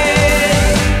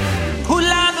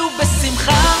 כולנו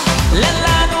בשמחה,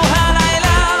 לנו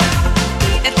הלילה,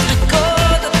 את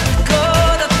ריקוד, את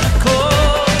ריקוד, את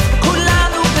ריקוד,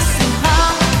 כולנו בשמחה,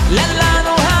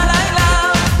 לנו הלילה,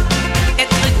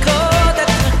 את ריקוד,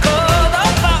 את ריקוד,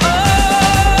 עוד ועוד.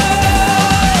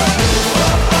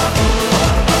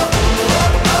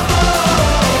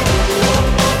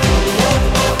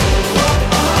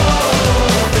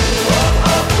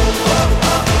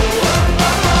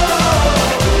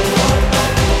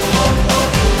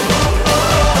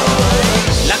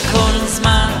 לכל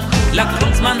זמן,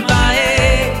 לכל זמן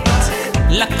ועת,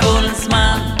 לכל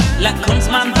זמן, לכל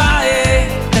זמן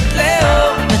ועת, את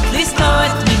לאהוב, את לשנוא,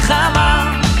 את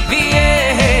מלחמה,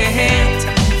 ויית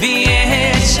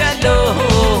שלום.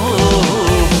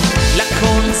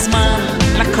 לכל זמן,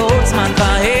 לכל זמן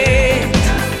ועת,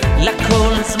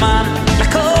 לכל זמן,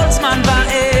 לכל זמן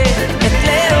ועת, את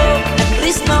לאהוב, את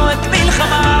לשנוא, את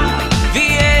מלחמה,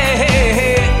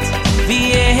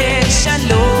 ויית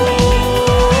שלום.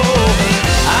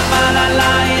 אבל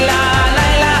הלילה,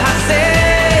 הלילה הזה,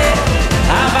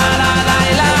 אבל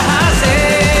הלילה הזה,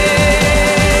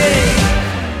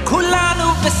 כולנו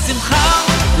בשמחה,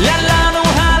 לנו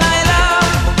הלילה,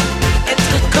 את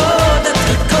ריקוד, את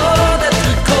ריקוד, את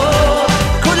ריקוד,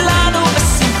 כולנו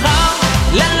בשמחה,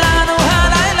 לנו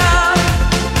הלילה,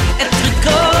 את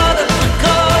ריקוד, את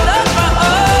ריקוד, עוד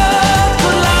ועוד,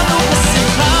 כולנו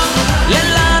בשמחה,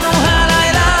 לנו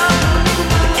הלילה,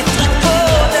 את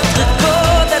ריקוד, את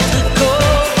ריקוד, את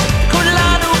ריקוד,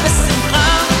 כולנו בשמחה,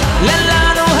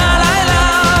 לנו הלילה,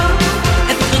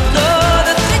 את ריקוד,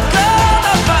 את ריקוד,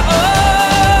 עוד ועוד.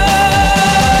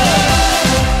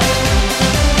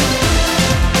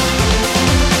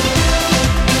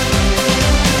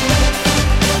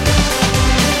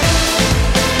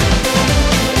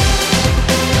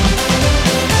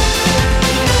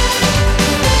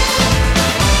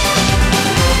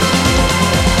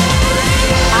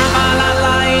 אבל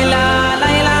הלילה,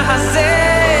 הלילה הזה,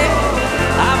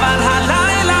 אבל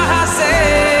הלילה הזה,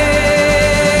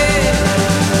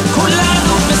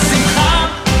 כולנו בשמחה,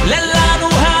 לנו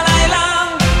הלילה,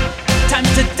 time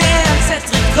to dance, את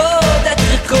ריקוד, את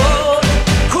ריקוד,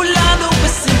 כולנו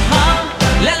בשמחה,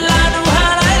 לנו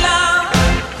הלילה,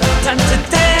 time to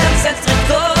dance, את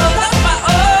ריקוד, עוד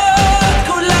ועוד,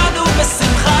 כולנו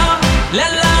בשמחה,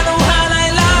 לנו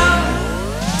הלילה,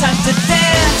 time to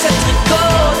dance, את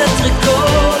ריקוד, את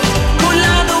ריקוד,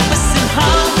 כולנו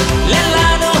בשמחה,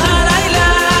 לנו הלילה,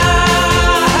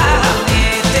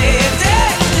 את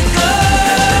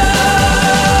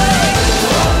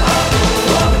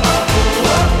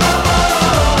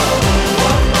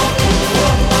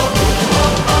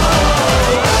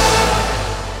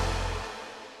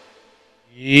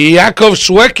Yaakov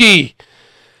Shweki.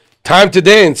 Time to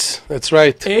dance. That's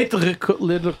right. Et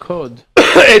little code.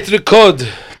 It's the code.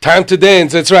 Time to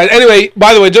dance. That's right. Anyway,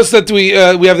 by the way, just that we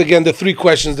have again the three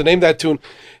questions to name that tune.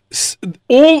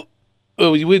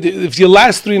 If your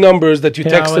last three numbers that you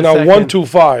texted now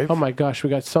 125. Oh my gosh, we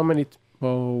got so many.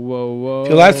 Whoa. If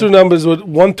your last three numbers were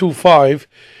 125,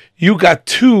 you got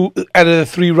two out of the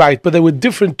three right, but they were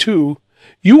different two.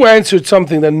 You answered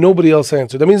something that nobody else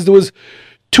answered. That means there was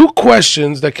two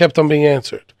questions that kept on being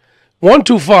answered.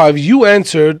 125, you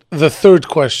answered the third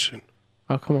question.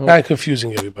 Oh, come on. Not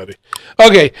confusing everybody.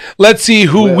 Okay, let's see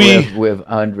who we have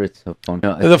hundreds of phones.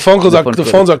 No, the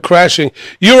phones are crashing.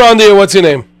 You're on there. What's your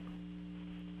name?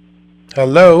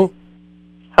 Hello.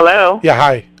 Hello. Yeah.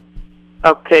 Hi.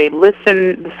 Okay.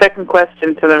 Listen. The second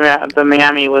question to the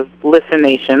Miami was Listen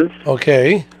Nations.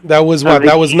 Okay. That was what?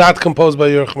 That was not composed by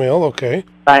Yerchmiel. Okay.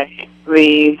 Right.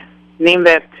 The name of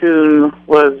that tune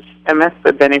was MS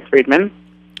by Benny Friedman.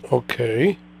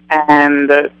 Okay. And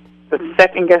the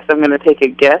second guess, I'm going to take a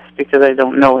guess because I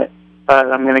don't know it,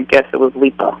 but I'm going to guess it was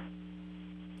Lipa.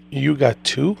 You got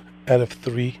 2 out of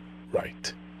 3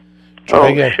 right. Try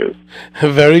again. Shoot.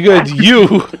 Very good.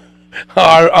 You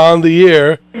are on the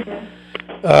air.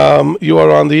 You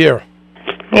are on the air.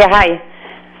 Yeah, hi.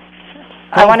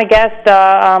 I want to guess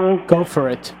the... Go for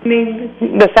it.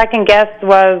 The second guess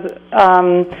was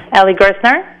Ellie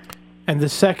Gerstner. And the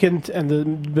second, and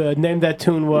the name that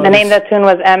tune was. The name of that tune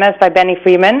was MS by Benny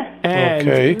Friedman. And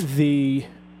Okay. the.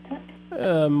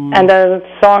 And the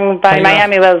song by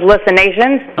Miami was Listen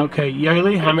Nations. Okay,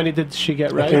 Yoely, how many did she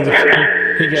get right?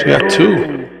 She got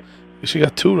two. She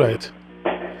got two right.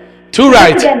 Two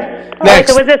right.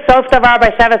 Next. So was it Sof Davar by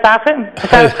Shavis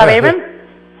Chavevim?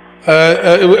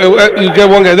 You get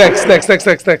one guy. Next.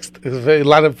 There's a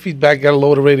lot of feedback. Got a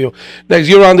load of radio. Next,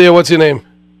 you're on the air. What's your name?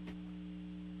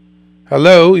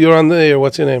 Hello, you're on the air.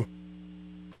 What's your name?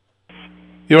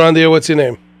 You're on the air. What's your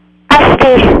name?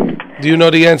 Do you know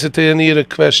the answer to any of the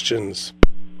questions?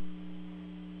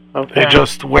 Okay. They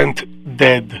just went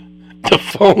dead. The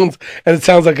phones, and it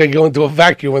sounds like I go into a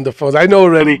vacuum when the phones. I know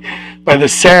already by the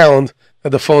sound that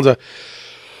the phones are.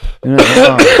 By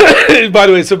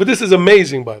the way, but this is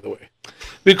amazing, by the way,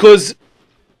 because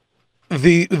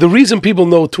the reason people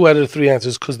know 2 out of the 3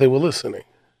 answers because they were listening.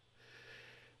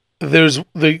 There's now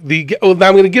I'm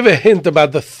going to give a hint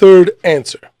about the third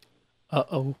answer.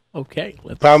 Okay.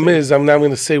 Problem is, I'm now going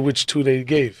to say which 2 they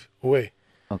gave away.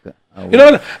 Okay. You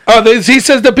know what? He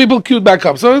says that people queued back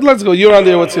up. So let's go. You're on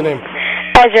there. What's your name?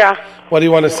 Ezra. What do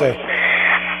you want to say?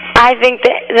 I think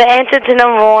the answer to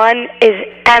number 1 is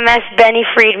MS Benny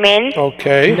Friedman.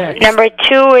 Okay. Number 2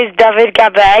 is David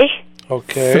Gabe.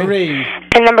 Okay. 3.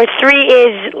 And number 3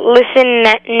 is Listen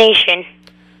Nation.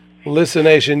 Listen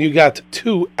Nation, you got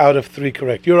 2 out of 3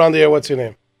 correct. You're on the air. What's your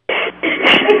name?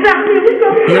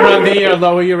 You're on the air.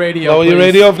 Lower your radio. Lower your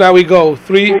radio. Now we go.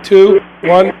 3, 2,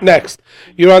 1. Next.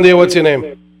 You're on the air. What's your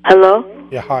name? Hello?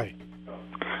 Yeah, hi.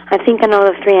 I think I know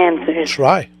the 3 answers.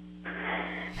 Try.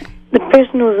 The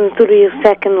person who was in studio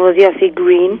second was Yossi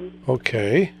Green.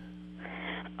 Okay.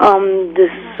 The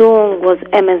song was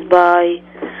MS by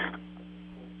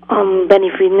Benny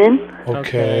Friedman.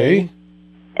 Okay.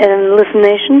 And Listen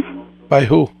Nation By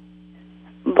who?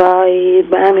 by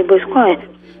Miami Boys Quiet.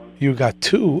 You got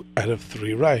 2 out of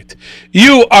 3 right.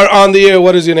 You are on the air.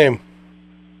 What is your name?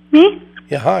 Me?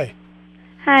 Yeah, hi.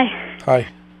 Hi. Hi.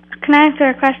 Can I answer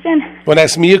a question? Want to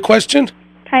ask me a question?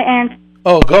 Try and.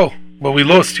 Oh, go. Well, we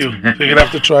lost you. So you're going to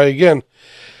have to try again.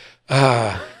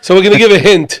 So we're going to give a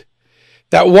hint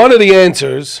that one of the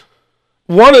answers,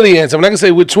 I'm not going to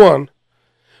say which one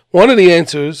of the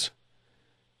answers,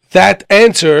 that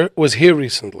answer was here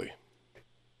recently.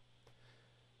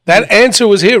 That answer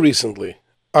was here recently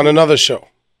on another show.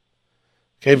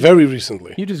 Okay, very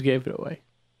recently. You just gave it away.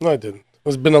 No, I didn't.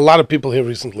 There's been a lot of people here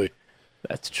recently.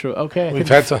 That's true. Okay. We've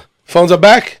had some. Phones are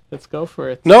back? Let's go for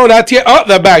it. No, not yet. Oh,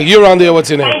 they're back. You're on there. What's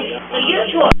your name?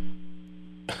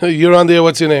 You're on there.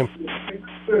 What's your name?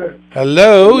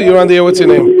 Hello? You're on there. What's your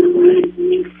name?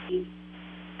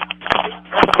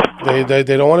 They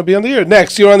don't want to be on the air.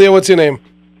 Next, you're on there. What's your name?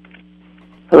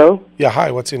 Hello? Yeah,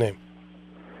 hi. What's your name?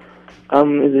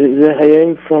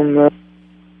 Zahayim from...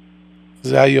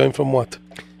 Zahayim from what?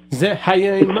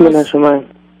 Zahayim. Spin Hashemayim.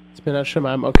 Spin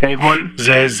Hashemayim. Okay. One.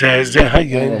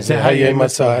 Zahayim. Zahayim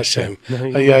Asa Hashem.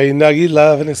 Hayayin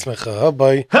Nagila v'nismecha.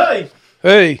 Bye. Hey!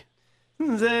 Hey!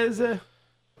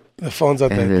 The phones are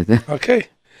dead. Okay.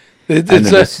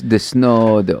 The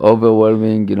snow, the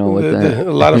overwhelming, you know what? A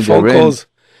lot of phone rain. calls.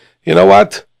 You know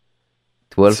what?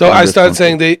 So I started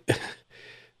phone saying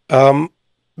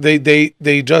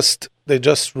they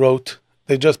just wrote.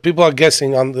 People are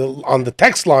guessing on the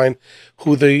text line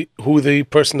who the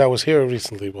person that was here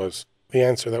recently was. The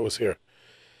answer that was here.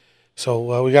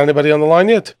 So we got anybody on the line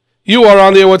yet? You are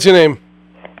on there. What's your name?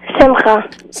 Simcha.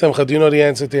 Simcha. Do you know the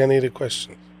answer to any of the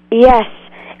questions? Yes.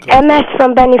 MS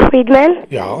from Benny Friedman.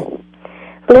 Yeah.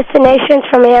 Listen Nations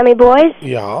from Miami Boys.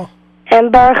 Yeah.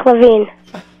 And Baruch Levine.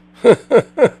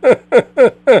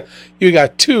 You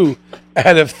got 2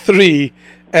 out of 3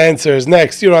 answers.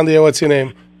 Next, you're on the air. What's your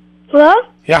name? Hello?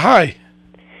 Yeah, hi.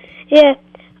 Yeah.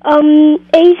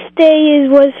 Eighth Day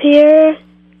was here.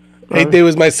 8th Day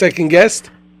was my second guest.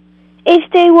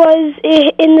 Eighth Day was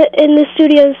in the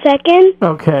studio second.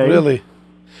 Okay. Really?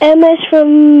 MS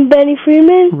from Benny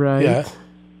Freeman. Right. Yeah.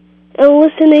 And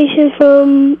Listen Nation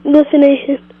from Listen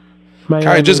Nation.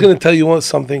 I'm just going to tell you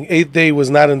something. 8th Day was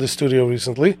not in the studio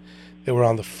recently. They were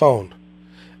on the phone.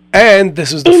 And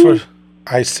this is the first...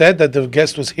 I said that the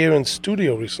guest was here in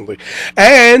studio recently.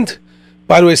 And,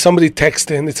 by the way, somebody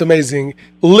texted in. It's amazing.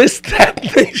 List That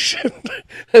Nation.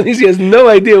 And he has no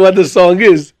idea what the song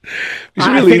is.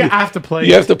 I think I have to play it.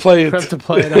 You have to play it. I have to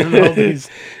play it. I don't know these.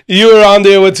 You are on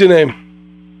there. What's your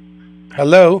name?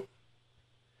 Hello?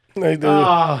 We're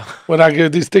not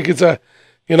good. These tickets are...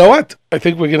 You know what? I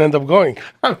think we're going to end up going.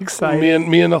 I'm excited.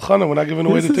 Me and Elchana, we're not giving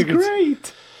away the tickets. This is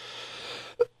great.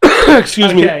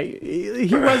 Excuse me. Okay,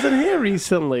 he wasn't here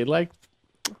recently.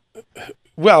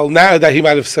 Well, now that he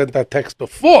might have sent that text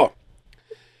before.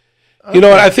 You know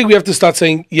what? I think we have to start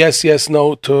saying yes, yes,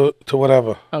 no to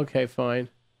whatever. Okay, fine.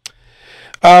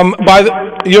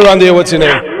 You're on there. What's your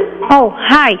name? Oh,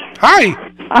 hi. Hi.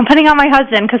 I'm putting on my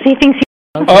husband because he thinks he...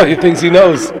 Oh, he thinks he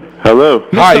knows. Hello.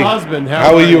 Hi. Mr. Husband,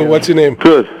 how are you? What's your name?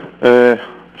 Good.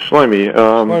 Shlomi.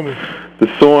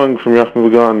 The song from Yachim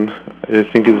Began, I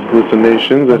think, is Listen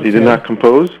Nations that he did not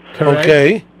compose. Correct.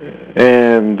 Okay.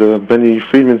 And the Benny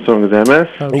Friedman song is MS.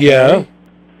 Okay. Yeah.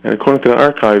 And according to the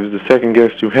archives, the second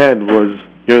guest you had was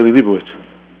Yoely Leibowitz.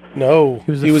 No,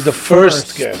 he was the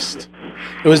first guest.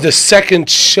 It was the second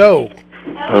show.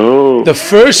 Oh. The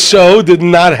first show did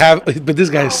not have, but this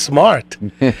guy is smart.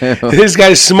 This guy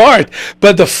is smart.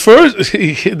 But the first,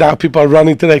 now people are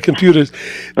running to their computers.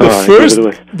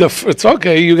 It's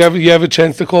okay. You have a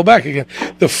chance to call back again.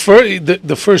 The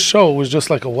first show was just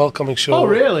like a welcoming show. Oh,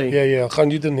 really? Yeah.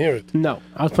 Khan, you didn't hear it. No,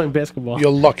 I was playing basketball.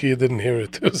 You're lucky you didn't hear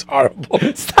it. It was horrible.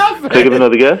 Stop it. Take up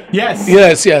another guest? Yes.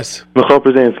 Yes. Michal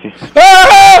Brzezinski.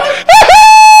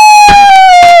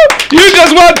 You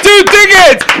just won 2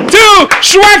 tickets to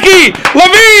Shweki,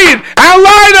 Levine, and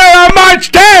Liner on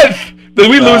March 10th. Did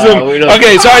we lose him?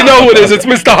 Okay, so I know who it is. It's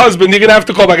Mr. Husband. You're going to have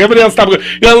to call back. Everybody else, stop.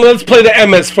 Let's play the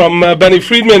MS from Benny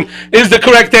Friedman is the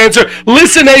correct answer.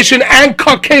 Listen Nation and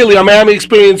Kokeli on Miami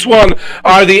Experience 1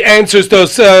 are the answers.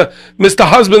 Those Mr.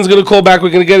 Husband's going to call back. We're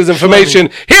going to get his information.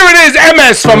 Here it is,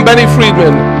 MS from Benny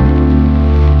Friedman.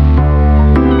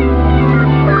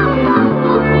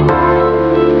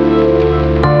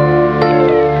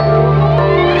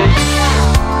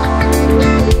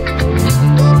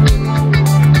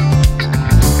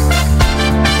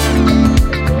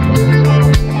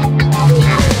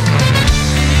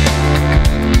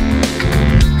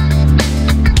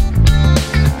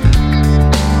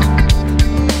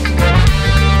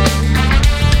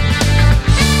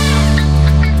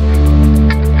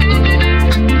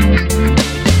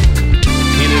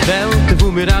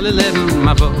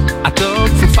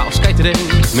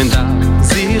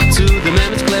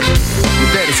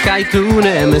 Tun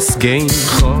emes gein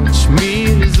Chotsch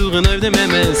mir suchen auf dem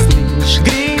emes Nisch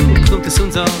grin, kommt es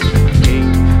uns auch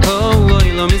Gein, oh,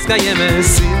 lo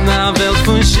miskayemes In a Welt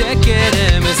von Sheker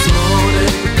emes More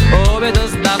Obe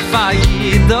das dafai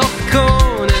doch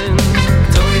konen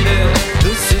Teure,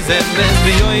 dus is emes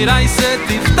Wie oi reise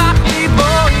tiftach li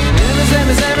boi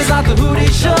Emes at hu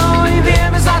rishoi Wie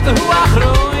emes at hu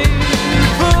achroi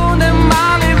Von dem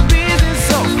Mal im Bizen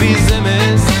sof Wie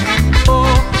emes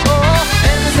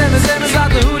Emes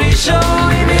at hu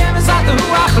rishoi, vi emes at hu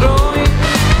achroi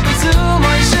Zu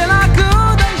moi shel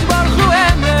HaKodesh Baruch Hu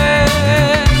emes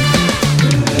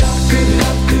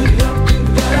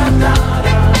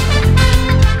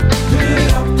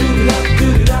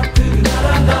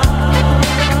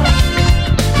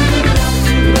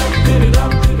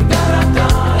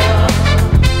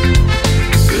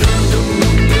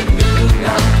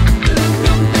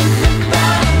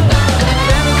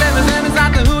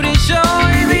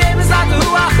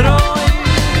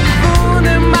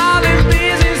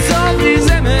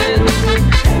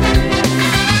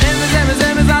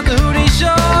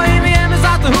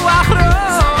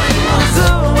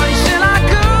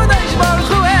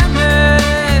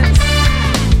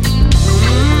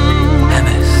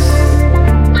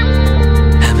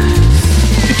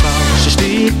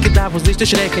uns nicht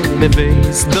erschrecken, wir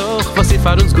weiß doch, was sie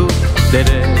für uns gut. Der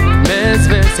Emes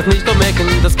wird sich nicht ummecken,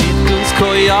 das gibt uns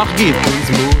Koyach, gibt uns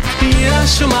Mut. Ja,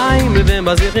 schon mein, wir werden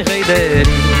was ich nicht rede,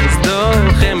 ist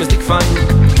doch Emes dick fein.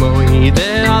 Moi,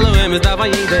 der Hallo Emes, da war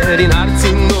jeder, in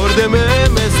Herzen nur dem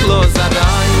Emes los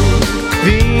allein.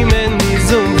 Wie man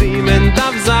ist und wie man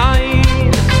darf sein,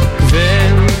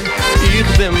 wenn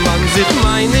ich dem Mann sich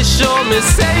meine schon mit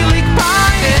selig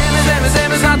pein.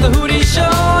 Emes hat der Huri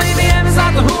schon, wie Emes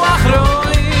hat der Hu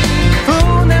achroi.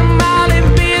 Und dem Mal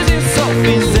im Bier ist so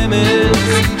viel Emes.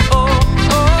 Oh,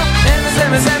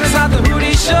 Emes hat der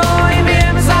Huri schon, wie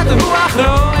Emes hat der Hu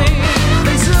achroi.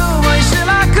 So, moi shel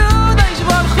HaKodesh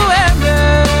Baruch Hu emes.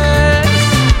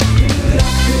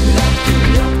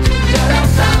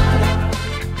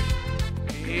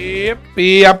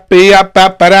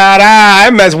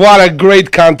 MS, what a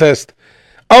great contest.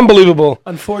 Unbelievable.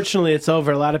 Unfortunately, it's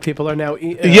over. A lot of people are now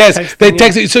yes, they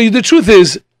texted. So the truth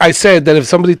is, I said that if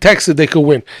somebody texted, they could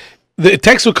win. The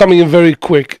texts were coming in very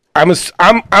quick. I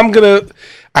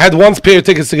had one pair of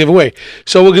tickets to give away.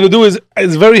 So what we're gonna do is,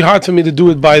 it's very hard for me to do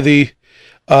it by the,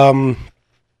 on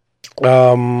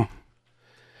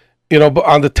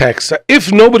the text.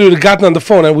 If nobody would have gotten on the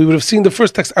phone and we would have seen the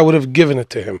first text, I would have given it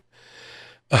to him.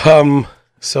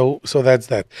 So that's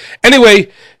that. Anyway.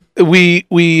 We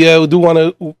do want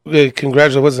to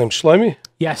congratulate, what's his name, Shlomi?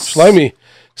 Yes. Shlomi.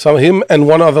 So him and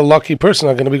one other lucky person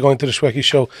are going to be going to the Shweki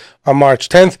show on March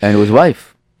 10th. And his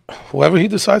wife. Whoever he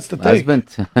decides to take.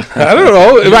 Husband. I don't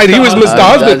know. Right, he was Mr.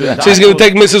 Husband. So he's going to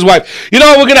take Mrs. Wife. You know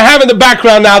what we're going to have in the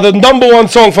background now? The number one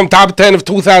song from top 10 of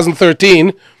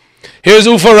 2013. Here's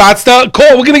Ufa Ratzta.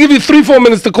 Call. We're going to give you 3-4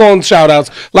 minutes to call and shout outs.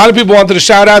 A lot of people wanted to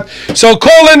shout out. So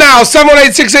call in now.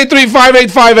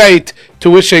 718-683-5858 to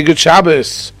wish a good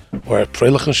Shabbos. Or a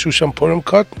Freilich and Shushan Purim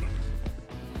cut.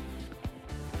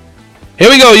 Here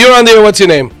we go. You're on the air. What's your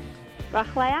name?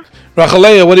 Rachleah.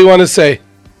 Rachleah, what do you want to say?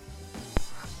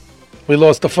 We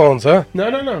lost the phones, huh?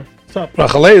 No. Stop.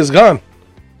 Rachleah is gone.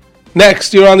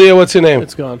 Next, you're on the air. What's your name?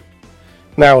 It's gone.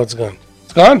 Now it's gone.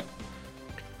 It's gone?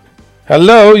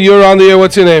 Hello, you're on the air.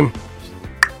 What's your name?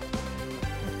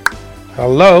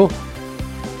 Hello?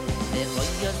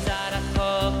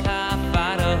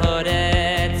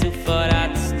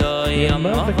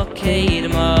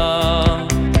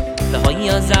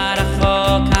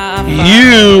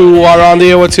 You are on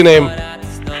the air. What's your name?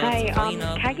 Hi, can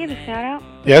I give a shout out?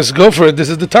 Yes, go for it. This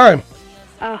is the time.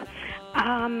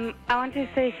 I want to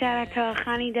say shout out to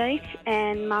Chani Deitch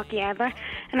and Malki Adler.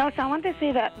 And also, I want to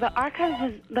say that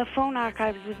the phone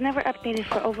archives was never updated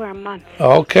for over a month.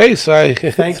 Okay, so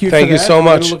thank you so We're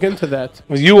much. gonna look into that.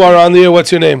 You are on the air.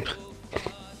 What's your name?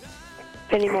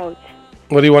 Penny Modes.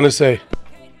 What do you want to say?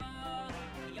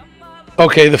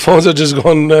 Okay, the phones are just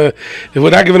going. We're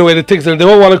not giving away the tickets. They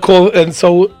all want to call, and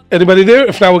so anybody there?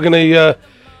 If not, we're gonna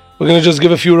just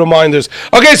give a few reminders.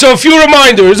 Okay, so a few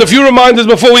reminders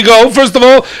before we go. First of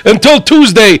all, until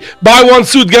Tuesday, buy one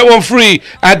suit, get one free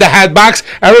at the Hat Box.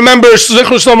 And remember,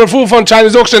 Zichron Shlomo Refuah Fund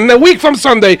Chinese auction. And a week from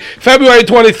Sunday, February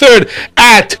 23rd,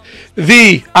 at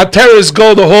the Ateris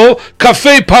Golda Hall,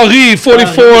 Café Paris,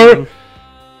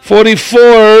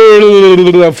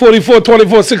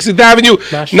 4424 60th Avenue,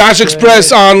 Nash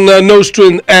Express on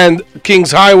Nostrand and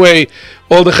Kings Highway.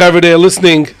 All the chaver there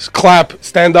listening, clap,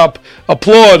 stand up,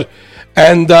 applaud,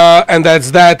 and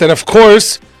that's that. And of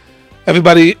course,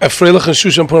 everybody, a Freilich and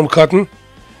Shushan Purim Cotton.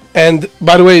 And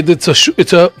by the way, it's a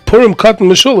Purim Cotton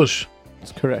Mishulish.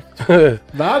 That's correct.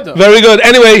 Very good.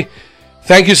 Anyway,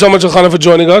 thank you so much, Elchana, for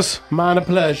joining us. Man, a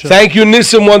pleasure. Thank you,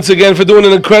 Nissim, once again for doing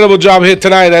an incredible job here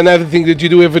tonight and everything that you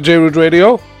do here for J-Root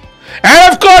Radio.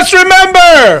 And of course,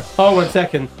 remember! Oh, 1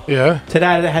 second. Yeah?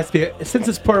 Tonight it has to be, since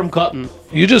it's Purim Cotton.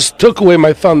 You just took away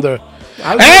my thunder.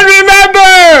 And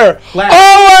remember,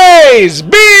 always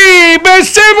be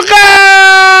besimcha!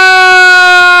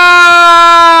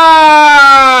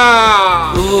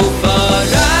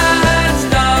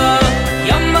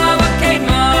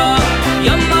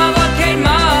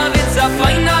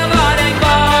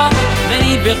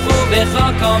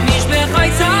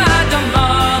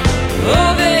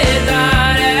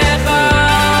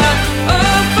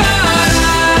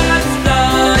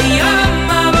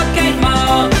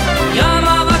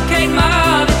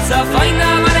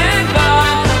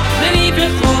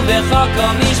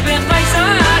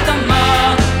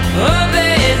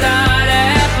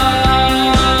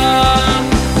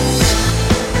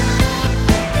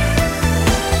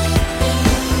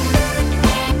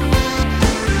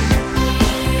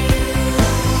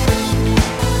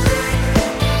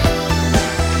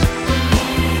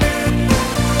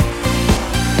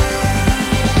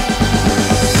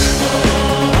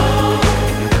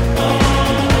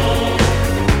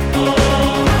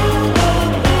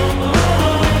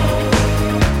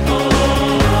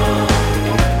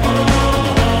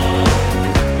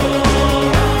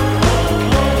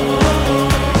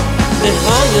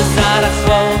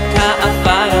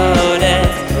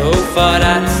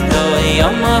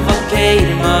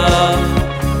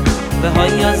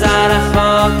 V'hoy yozar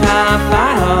achok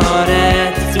ha'afaroret